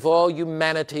destinies of all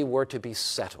humanity were to be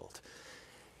settled.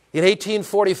 In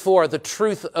 1844, the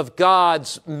truth of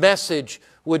God's message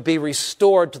would be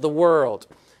restored to the world.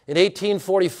 In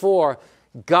 1844,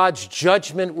 God's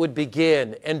judgment would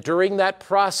begin. And during that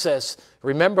process,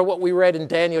 remember what we read in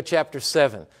Daniel chapter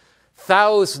 7.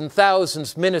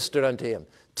 Thousands ministered unto him.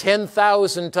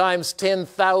 10,000 times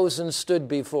 10,000 stood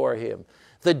before him.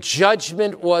 The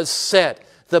judgment was set.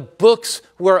 The books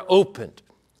were opened.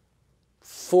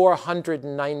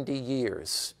 490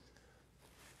 years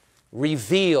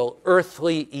reveal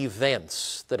earthly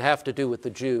events that have to do with the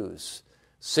Jews.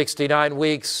 69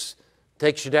 weeks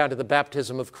takes you down to the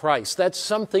baptism of Christ. That's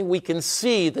something we can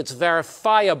see that's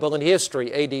verifiable in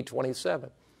history, AD 27.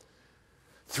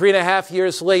 3.5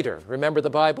 years later, remember the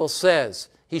Bible says,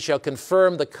 he shall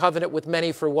confirm the covenant with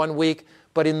many for 1 week,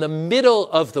 but in the middle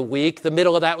of the week, the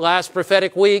middle of that last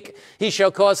prophetic week, he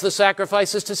shall cause the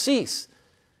sacrifices to cease.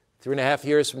 3.5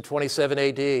 years from 27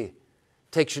 AD.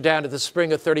 Takes you down to the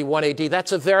spring of 31 AD.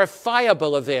 That's a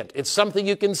verifiable event. It's something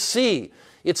you can see.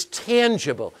 It's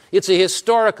tangible. It's a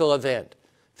historical event.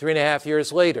 3.5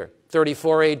 years later,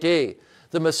 34 AD,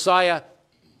 the Messiah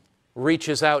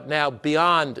reaches out now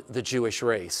beyond the Jewish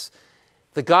race.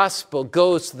 The gospel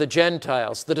goes to the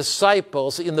Gentiles. The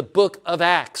disciples in the book of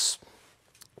Acts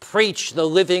preach the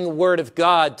living word of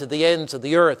God to the ends of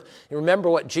the earth. You remember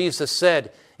what Jesus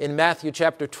said in Matthew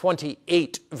chapter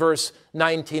 28, verse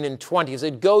 19 and 20. He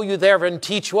said, go you there and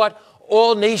teach what?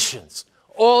 All nations,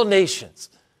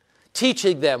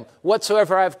 teaching them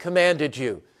whatsoever I have commanded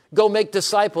you. Go make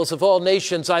disciples of all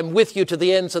nations. I'm with you to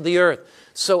the ends of the earth.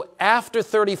 So after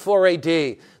 34 AD,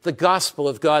 the gospel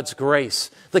of God's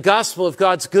grace, the gospel of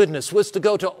God's goodness was to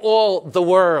go to all the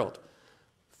world.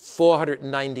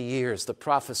 490 years, the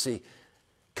prophecy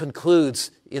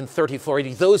concludes in 34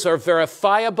 AD. Those are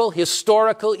verifiable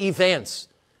historical events.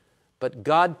 But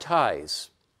God ties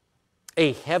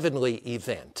a heavenly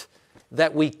event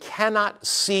that we cannot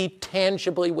see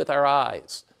tangibly with our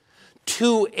eyes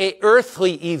to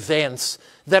earthly events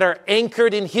that are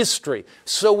anchored in history,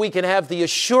 so we can have the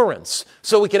assurance,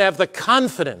 so we can have the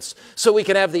confidence, so we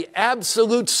can have the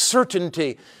absolute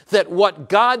certainty that what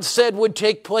God said would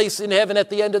take place in heaven at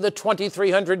the end of the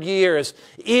 2,300 years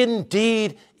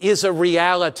indeed is a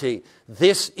reality.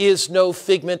 This is no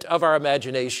figment of our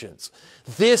imaginations.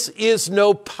 This is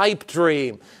no pipe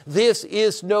dream. This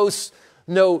is no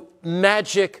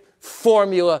magic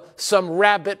formula, some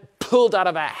rabbit pulled out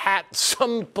of a hat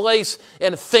someplace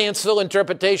and fanciful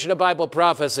interpretation of Bible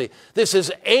prophecy. This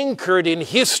is anchored in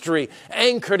history,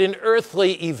 anchored in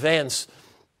earthly events.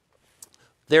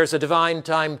 There's a divine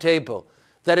timetable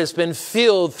that has been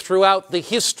filled throughout the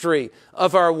history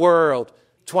of our world.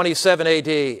 27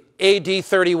 AD, AD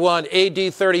 31,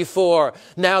 AD 34,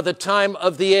 now the time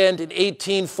of the end in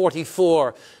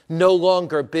 1844. No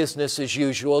longer business as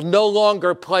usual, no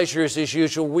longer pleasures as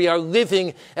usual. We are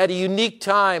living at a unique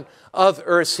time of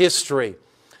Earth's history.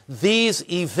 These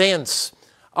events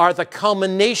are the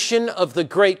culmination of the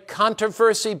great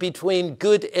controversy between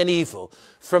good and evil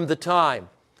from the time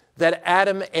that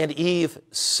Adam and Eve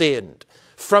sinned.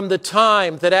 From the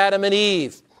time that Adam and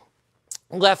Eve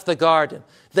left the garden,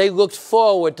 they looked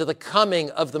forward to the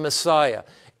coming of the Messiah.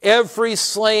 Every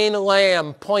slain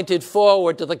lamb pointed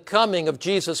forward to the coming of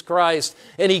Jesus Christ,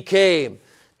 and he came,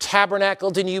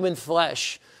 tabernacled in human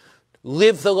flesh,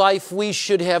 lived the life we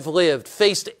should have lived,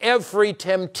 faced every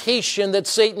temptation that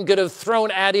Satan could have thrown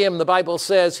at him. The Bible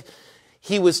says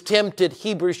he was tempted,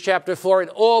 Hebrews chapter 4, at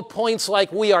all points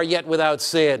like we are, yet without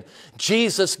sin.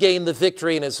 Jesus gained the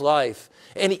victory in his life,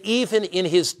 and even in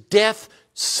his death,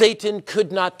 Satan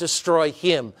could not destroy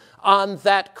him. On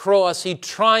that cross, he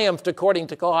triumphed, according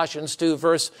to Colossians 2,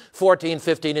 verse 14,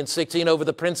 15, and 16, over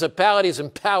the principalities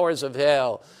and powers of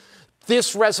hell.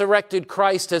 This resurrected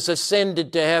Christ has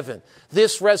ascended to heaven.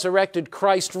 This resurrected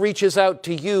Christ reaches out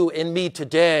to you and me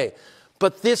today.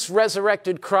 But this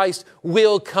resurrected Christ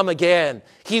will come again.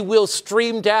 He will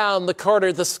stream down the corner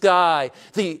of the sky.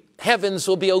 The heavens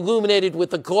will be illuminated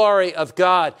with the glory of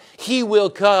God. He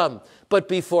will come. But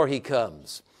before he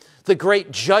comes, The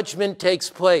great judgment takes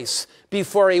place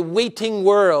before a waiting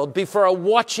world, before a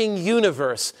watching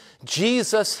universe.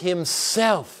 Jesus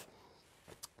himself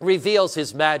reveals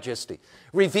his majesty,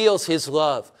 reveals his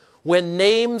love. When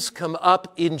names come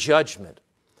up in judgment,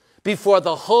 before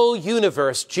the whole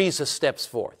universe, Jesus steps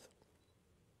forth.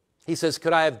 He says,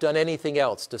 could I have done anything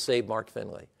else to save Mark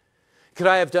Finley? Could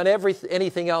I have done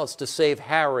anything else to save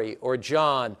Harry or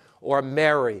John or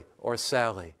Mary or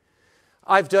Sally?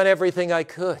 I've done everything I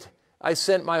could. I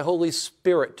sent my Holy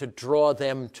Spirit to draw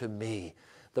them to me.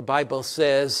 The Bible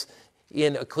says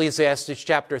in Ecclesiastes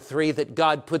chapter 3 that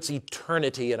God puts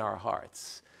eternity in our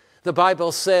hearts. The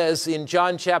Bible says in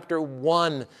John chapter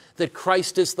 1 that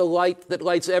Christ is the light that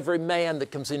lights every man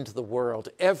that comes into the world.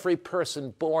 Every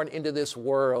person born into this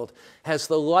world has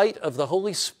the light of the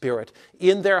Holy Spirit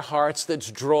in their hearts that's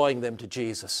drawing them to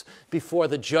Jesus. Before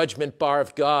the judgment bar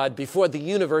of God, before the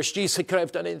universe, Jesus said, could I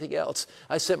have done anything else?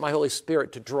 I sent my Holy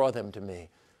Spirit to draw them to me.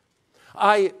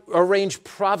 I arranged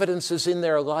providences in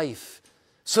their life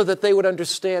so that they would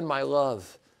understand my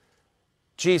love.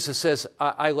 Jesus says,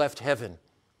 I left heaven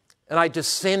and I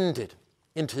descended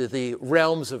into the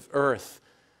realms of earth.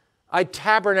 I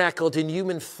tabernacled in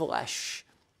human flesh.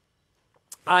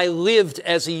 I lived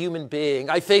as a human being.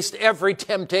 I faced every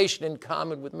temptation in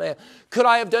common with man. Could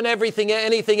I have done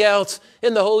anything else?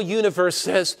 And the whole universe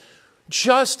says,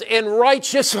 just and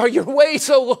righteous are your ways,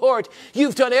 O Lord.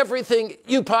 You've done everything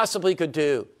you possibly could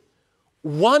do.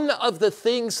 One of the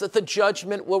things that the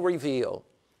judgment will reveal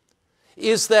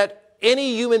is that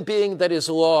any human being that is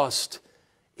lost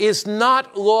is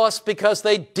not lost because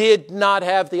they did not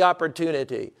have the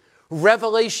opportunity.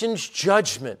 Revelation's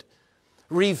judgment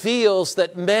reveals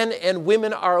that men and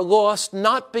women are lost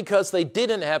not because they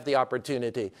didn't have the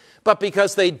opportunity, but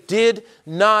because they did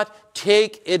not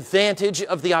take advantage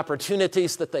of the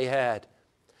opportunities that they had.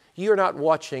 You're not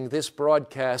watching this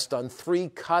broadcast on 3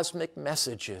 cosmic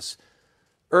messages,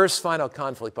 Earth's final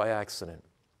conflict, by accident.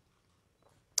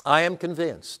 I am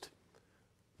convinced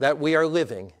that we are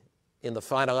living in the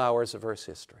final hours of Earth's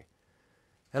history.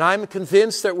 And I'm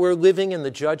convinced that we're living in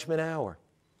the judgment hour,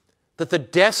 that the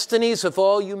destinies of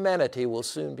all humanity will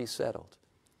soon be settled,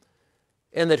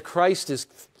 and that Christ is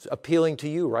appealing to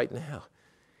you right now.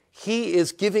 He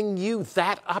is giving you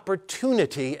that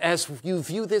opportunity as you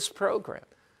view this program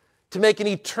to make an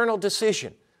eternal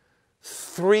decision.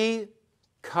 3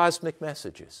 cosmic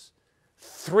messages,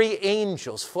 3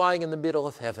 angels flying in the middle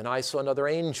of heaven. I saw another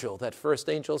angel, that first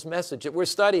angel's message that we're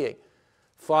studying,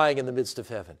 flying in the midst of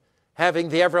heaven, having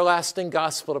the everlasting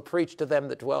gospel to preach to them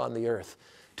that dwell on the earth,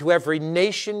 to every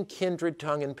nation, kindred,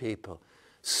 tongue, and people,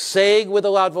 saying with a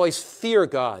loud voice, fear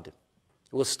God.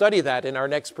 We'll study that in our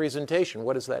next presentation.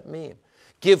 What does that mean?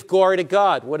 Give glory to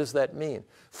God. What does that mean?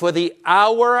 For the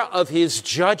hour of his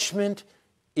judgment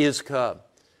is come.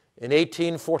 In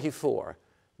 1844,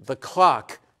 the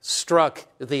clock struck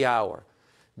the hour.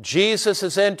 Jesus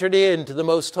has entered into the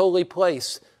most holy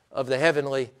place of the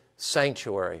heavenly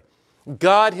sanctuary.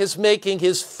 God is making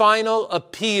his final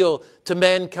appeal to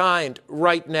mankind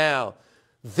right now.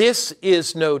 This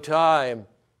is no time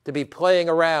to be playing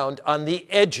around on the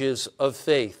edges of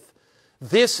faith.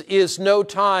 This is no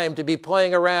time to be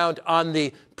playing around on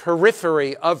the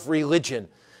periphery of religion.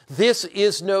 This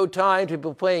is no time to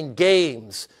be playing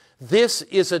games. This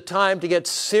is a time to get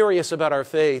serious about our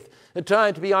faith, a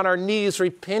time to be on our knees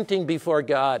repenting before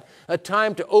God, a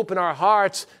time to open our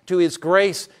hearts to his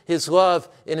grace, his love,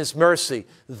 and his mercy.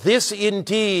 This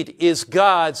indeed is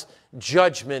God's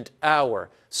judgment hour.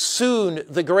 Soon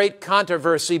the great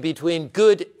controversy between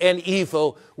good and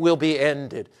evil will be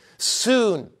ended.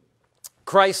 Soon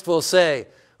Christ will say,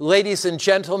 ladies and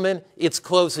gentlemen, it's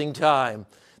closing time.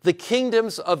 The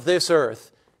kingdoms of this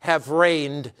earth have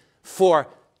reigned for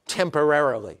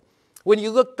temporarily. When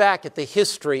you look back at the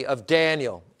history of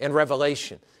Daniel and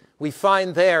Revelation, we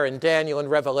find there in Daniel and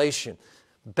Revelation,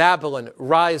 Babylon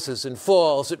rises and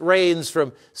falls. It reigns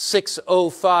from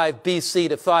 605 BC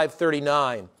to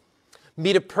 539.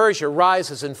 Medo-Persia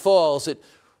rises and falls. It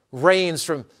reigns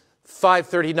from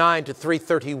 539 to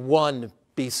 331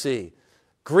 BC.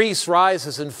 Greece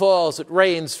rises and falls. It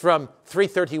reigns from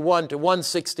 331 to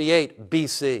 168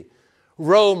 BC.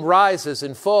 Rome rises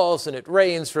and falls, and it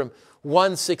reigns from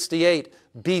 168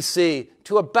 BC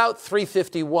to about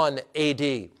 351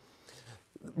 AD.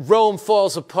 Rome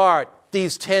falls apart,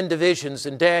 these 10 divisions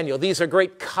in Daniel. These are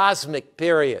great cosmic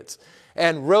periods.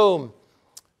 And Rome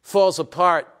falls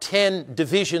apart, 10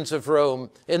 divisions of Rome,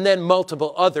 and then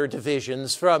multiple other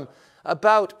divisions from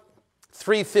about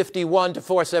 351 to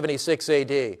 476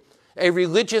 AD. A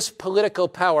religious political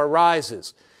power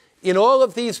rises. In all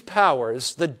of these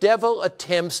powers, the devil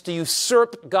attempts to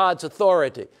usurp God's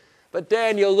authority. But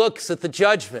Daniel looks at the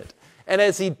judgment. And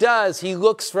as he does, he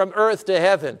looks from earth to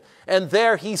heaven. And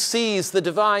there he sees the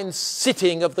divine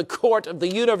sitting of the court of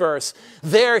the universe.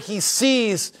 There he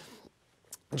sees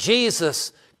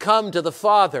Jesus come to the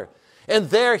Father. And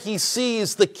there he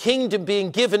sees the kingdom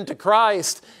being given to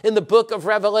Christ. In the book of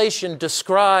Revelation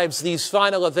describes these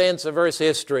final events of Earth's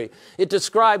history. It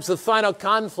describes the final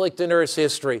conflict in Earth's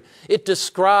history. It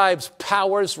describes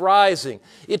powers rising.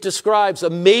 It describes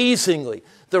amazingly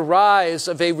the rise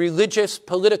of a religious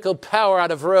political power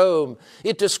out of Rome.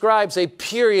 It describes a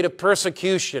period of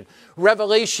persecution.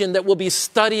 Revelation that we'll be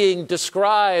studying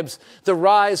describes the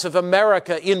rise of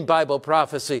America in Bible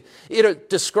prophecy. It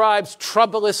describes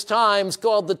troublous times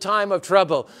called the time of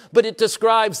trouble. But it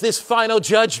describes this final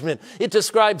judgment. It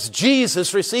describes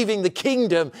Jesus receiving the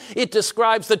kingdom. It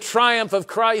describes the triumph of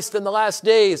Christ in the last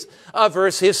days of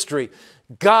Earth's history.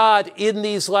 God in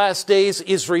these last days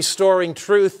is restoring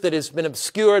truth that has been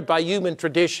obscured by human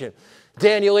tradition.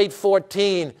 Daniel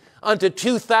 8:14, unto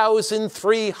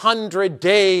 2,300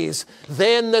 days,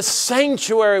 then the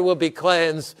sanctuary will be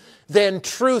cleansed, then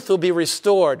truth will be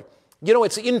restored. You know,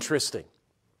 it's interesting.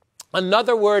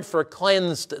 Another word for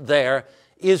cleansed there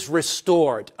is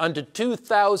restored. Unto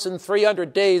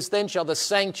 2,300 days, then shall the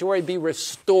sanctuary be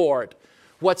restored.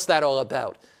 What's that all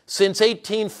about? Since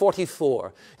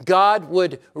 1844, God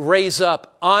would raise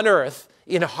up on earth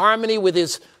in harmony with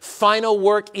his final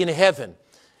work in heaven,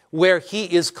 where he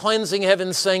is cleansing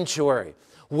heaven's sanctuary,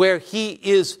 where he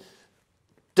is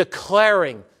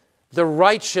declaring the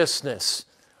righteousness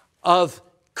of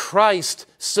Christ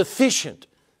sufficient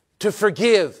to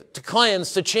forgive, to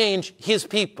cleanse, to change his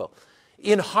people.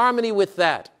 In harmony with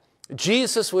that,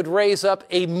 Jesus would raise up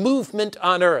a movement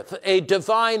on earth, a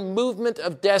divine movement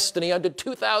of destiny under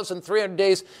 2,300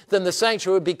 days, then the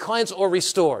sanctuary would be cleansed or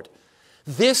restored.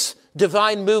 This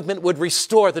divine movement would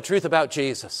restore the truth about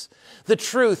Jesus, the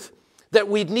truth that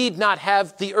we need not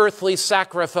have the earthly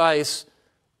sacrifice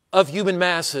of human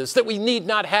masses, that we need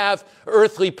not have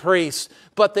earthly priests,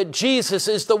 but that Jesus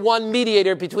is the one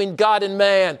mediator between God and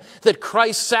man, that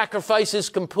Christ's sacrifice is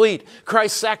complete.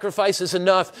 Christ's sacrifice is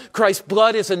enough. Christ's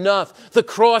blood is enough. The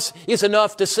cross is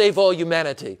enough to save all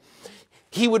humanity.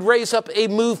 He would raise up a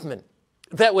movement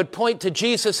that would point to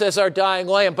Jesus as our dying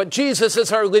lamb, but Jesus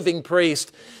as our living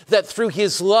priest, that through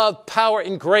his love, power,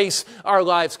 and grace, our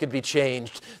lives could be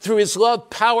changed. Through his love,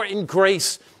 power, and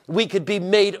grace, we could be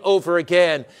made over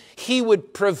again. He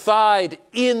would provide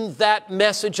in that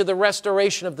message of the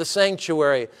restoration of the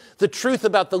sanctuary the truth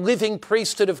about the living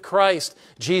priesthood of Christ.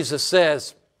 Jesus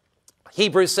says,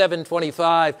 Hebrews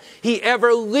 7:25, he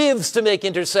ever lives to make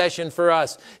intercession for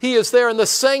us. He is there in the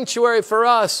sanctuary for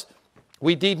us.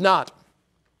 We need not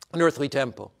an earthly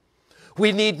temple.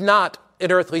 We need not an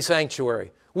earthly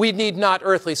sanctuary. We need not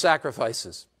earthly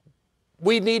sacrifices.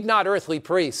 We need not earthly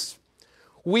priests.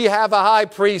 We have a high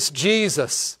priest,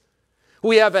 Jesus.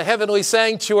 We have a heavenly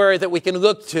sanctuary that we can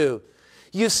look to.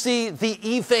 You see, the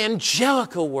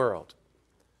evangelical world,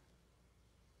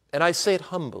 and I say it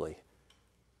humbly,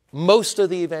 most of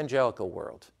the evangelical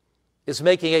world is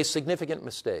making a significant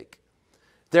mistake.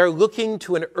 They're looking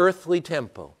to an earthly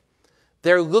temple.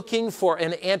 They're looking for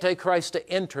an antichrist to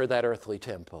enter that earthly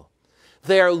temple.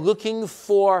 They are looking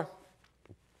for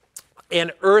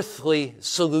an earthly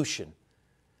solution.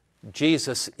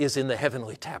 Jesus is in the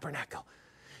heavenly tabernacle.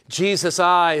 Jesus'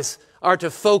 eyes are to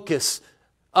focus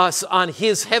us on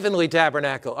his heavenly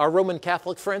tabernacle. Our Roman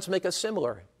Catholic friends make a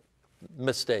similar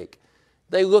mistake.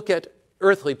 They look at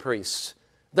earthly priests.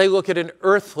 They look at an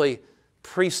earthly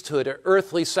priesthood, an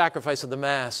earthly sacrifice of the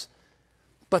Mass.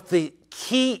 But the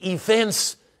key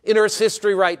events in Earth's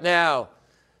history right now,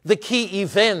 the key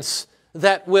events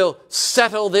that will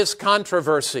settle this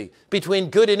controversy between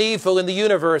good and evil in the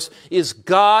universe is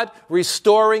God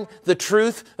restoring the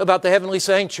truth about the heavenly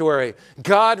sanctuary,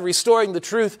 God restoring the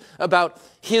truth about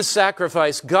his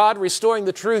sacrifice, God restoring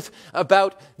the truth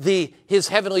about his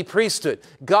heavenly priesthood,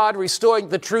 God restoring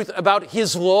the truth about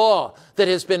his law that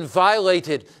has been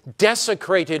violated,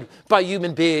 desecrated by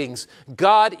human beings.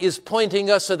 God is pointing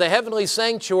us to the heavenly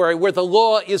sanctuary where the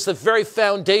law is the very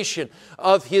foundation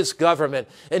of his government.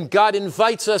 And God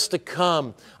invites us to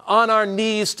come on our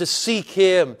knees to seek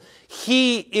him.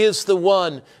 He is the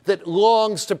one that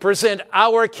longs to present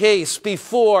our case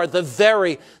before the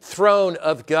very throne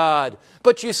of God.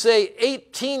 But you say,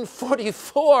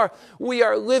 1844, we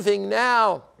are living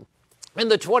now in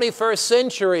the 21st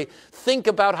century. Think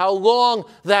about how long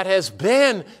that has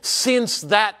been since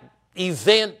that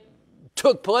event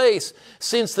took place,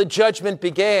 since the judgment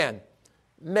began.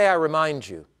 May I remind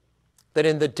you that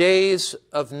in the days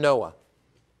of Noah,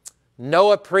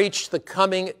 Noah preached the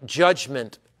coming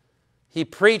judgment He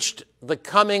preached the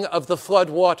coming of the flood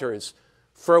waters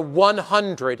for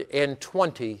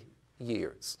 120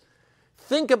 years.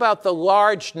 Think about the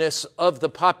largeness of the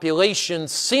population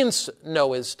since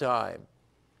Noah's time.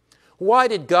 Why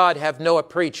did God have Noah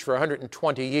preach for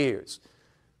 120 years?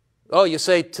 Oh, you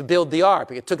say to build the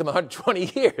ark. It took him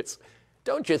 120 years.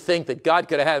 Don't you think that God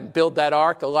could have had him build that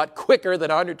ark a lot quicker than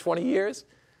 120 years?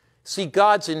 See,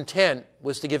 God's intent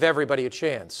was to give everybody a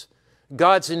chance.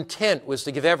 God's intent was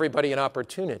to give everybody an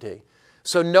opportunity.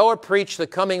 So Noah preached the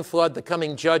coming flood, the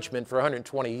coming judgment for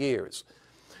 120 years.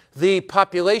 The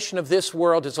population of this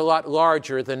world is a lot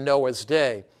larger than Noah's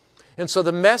day. And so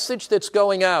the message that's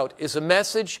going out is a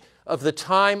message of the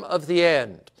time of the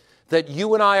end, that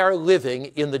you and I are living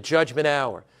in the judgment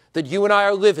hour, that you and I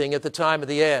are living at the time of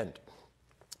the end.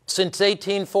 Since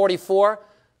 1844,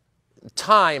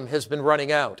 time has been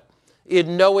running out.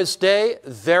 In Noah's day,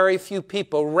 very few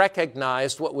people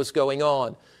recognized what was going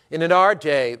on. And in our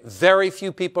day, very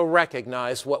few people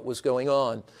recognized what was going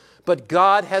on. But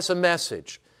God has a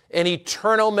message, an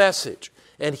eternal message,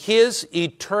 and His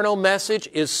eternal message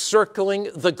is circling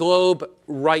the globe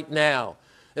right now.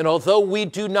 And although we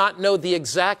do not know the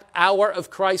exact hour of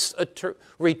Christ's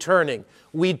returning,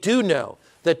 we do know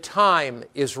that time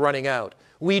is running out.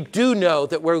 We do know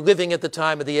that we're living at the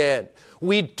time of the end.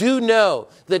 We do know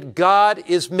that God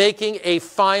is making a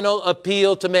final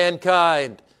appeal to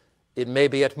mankind. It may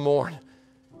be at morn.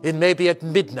 It may be at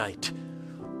midnight.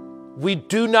 We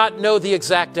do not know the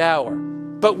exact hour,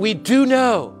 but we do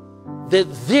know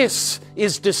that this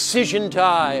is decision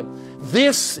time.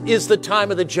 This is the time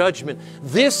of the judgment.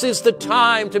 This is the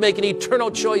time to make an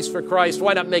eternal choice for Christ.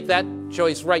 Why not make that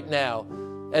choice right now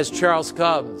as Charles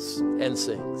comes and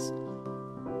sings?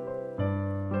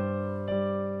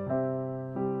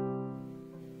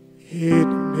 It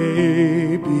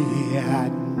may be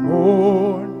at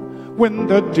morn when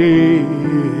the day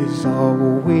is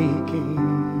awaking,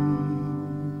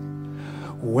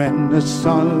 when the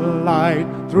sunlight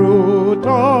through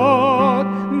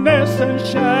darkness and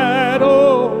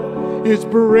shadow is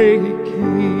breaking,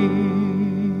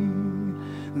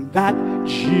 that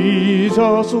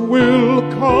Jesus will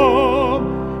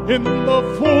come in the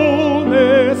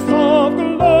fullness of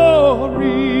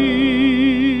glory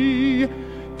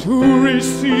to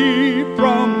receive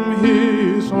from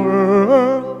His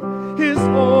earth His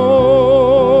own.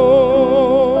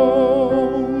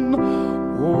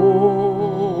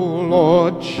 Oh,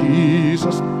 Lord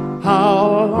Jesus,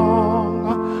 how long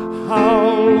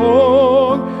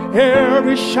ere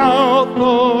we shout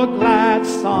the glad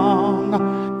song,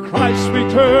 Christ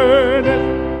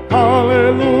returneth,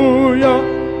 hallelujah,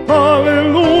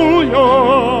 hallelujah,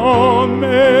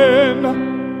 amen,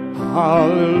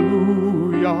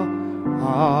 hallelujah,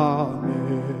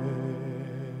 amen.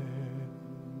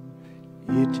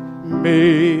 It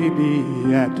may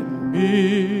be at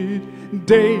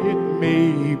midday, it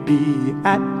may be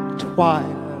at twilight,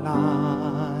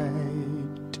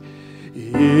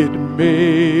 it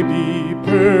may be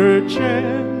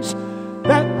perchance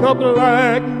that the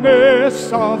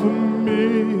blackness of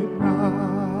midnight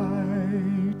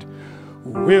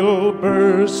will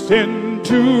burst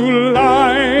into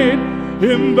light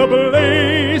in the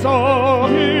blaze of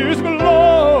His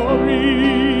glory,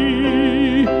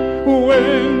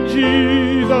 when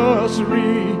Jesus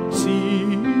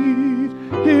receives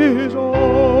His own.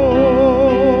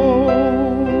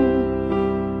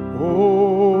 Oh,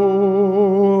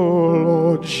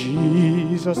 Lord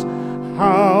Jesus,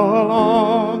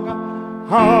 how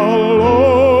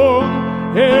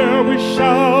long ere we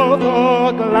shout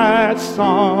the glad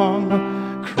song,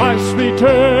 Christ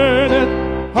returneth,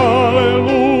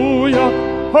 hallelujah,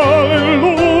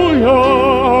 hallelujah,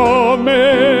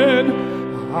 amen,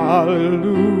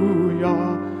 hallelujah,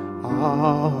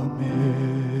 amen.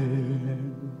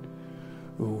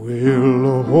 Will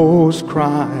the host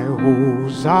cry,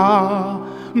 Hosanna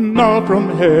from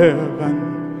heaven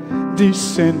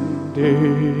descending,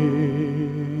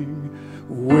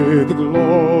 with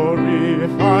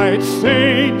glorified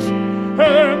saints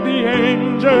and the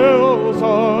angels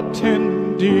attending,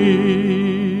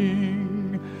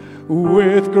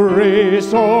 with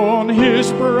grace on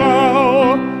His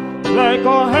brow like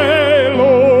a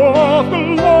halo of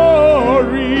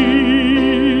glory,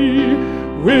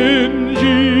 when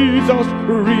Jesus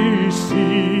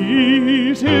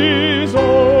receives His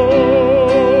own.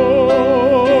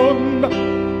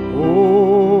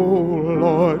 Oh,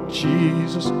 Lord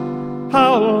Jesus,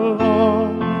 how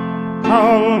long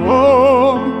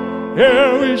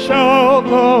ere we shout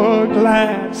the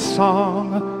glad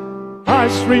song,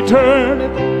 Christ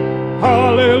returneth,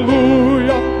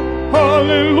 hallelujah,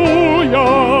 hallelujah,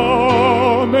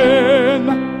 amen.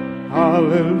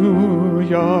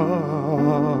 Hallelujah.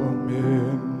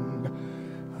 Amen.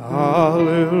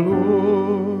 Hallelujah.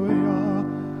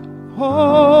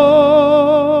 Amen.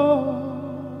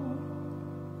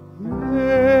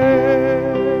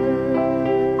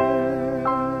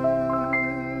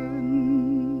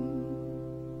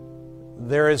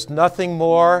 There is nothing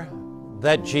more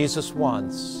that Jesus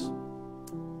wants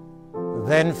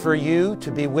than for you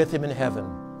to be with him in heaven.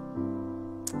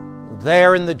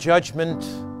 There in the judgment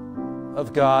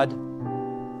of God,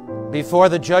 before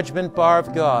the judgment bar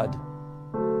of God,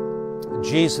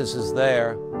 Jesus is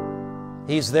there.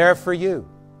 He's there for you.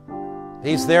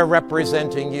 He's there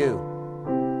representing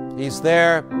you. He's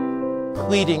there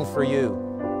pleading for you.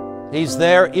 He's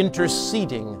there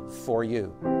interceding for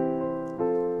you.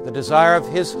 The desire of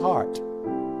his heart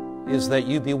is that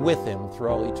you be with him through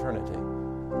all eternity.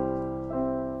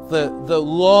 The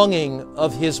longing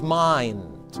of his mind.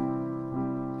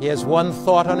 He has one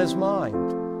thought on his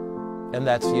mind, and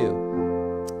that's you.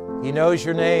 He knows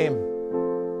your name.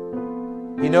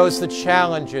 He knows the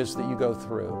challenges that you go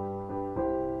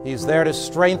through. He's there to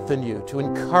strengthen you, to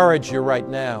encourage you right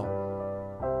now.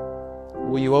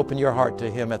 Will you open your heart to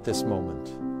him at this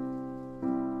moment?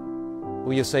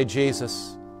 Will you say,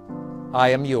 Jesus, I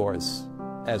am yours,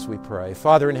 as we pray.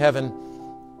 Father in heaven,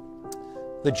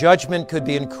 the judgment could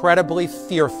be incredibly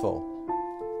fearful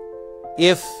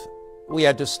if we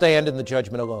had to stand in the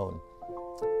judgment alone.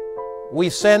 We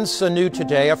sense anew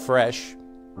today, afresh,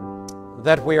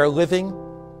 that we are living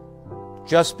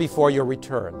just before your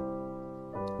return.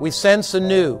 We sense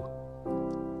anew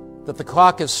that the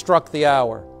clock has struck the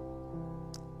hour.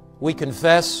 We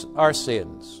confess our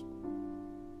sins.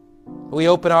 We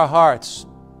open our hearts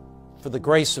for the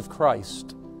grace of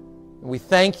Christ. And we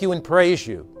thank you and praise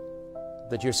you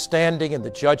that you're standing in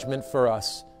the judgment for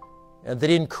us, and that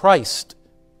in Christ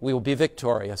we will be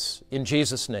victorious. In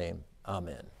Jesus' name,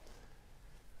 amen.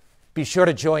 Be sure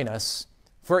to join us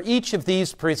for each of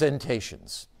these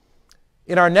presentations.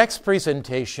 In our next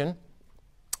presentation,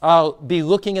 I'll be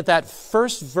looking at that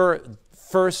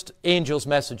first angel's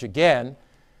message again,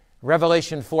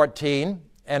 Revelation 14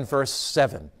 and verse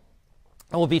 7.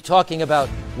 And we'll be talking about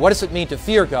what does it mean to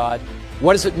fear God?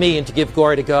 What does it mean to give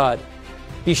glory to God?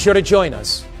 Be sure to join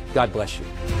us. God bless you.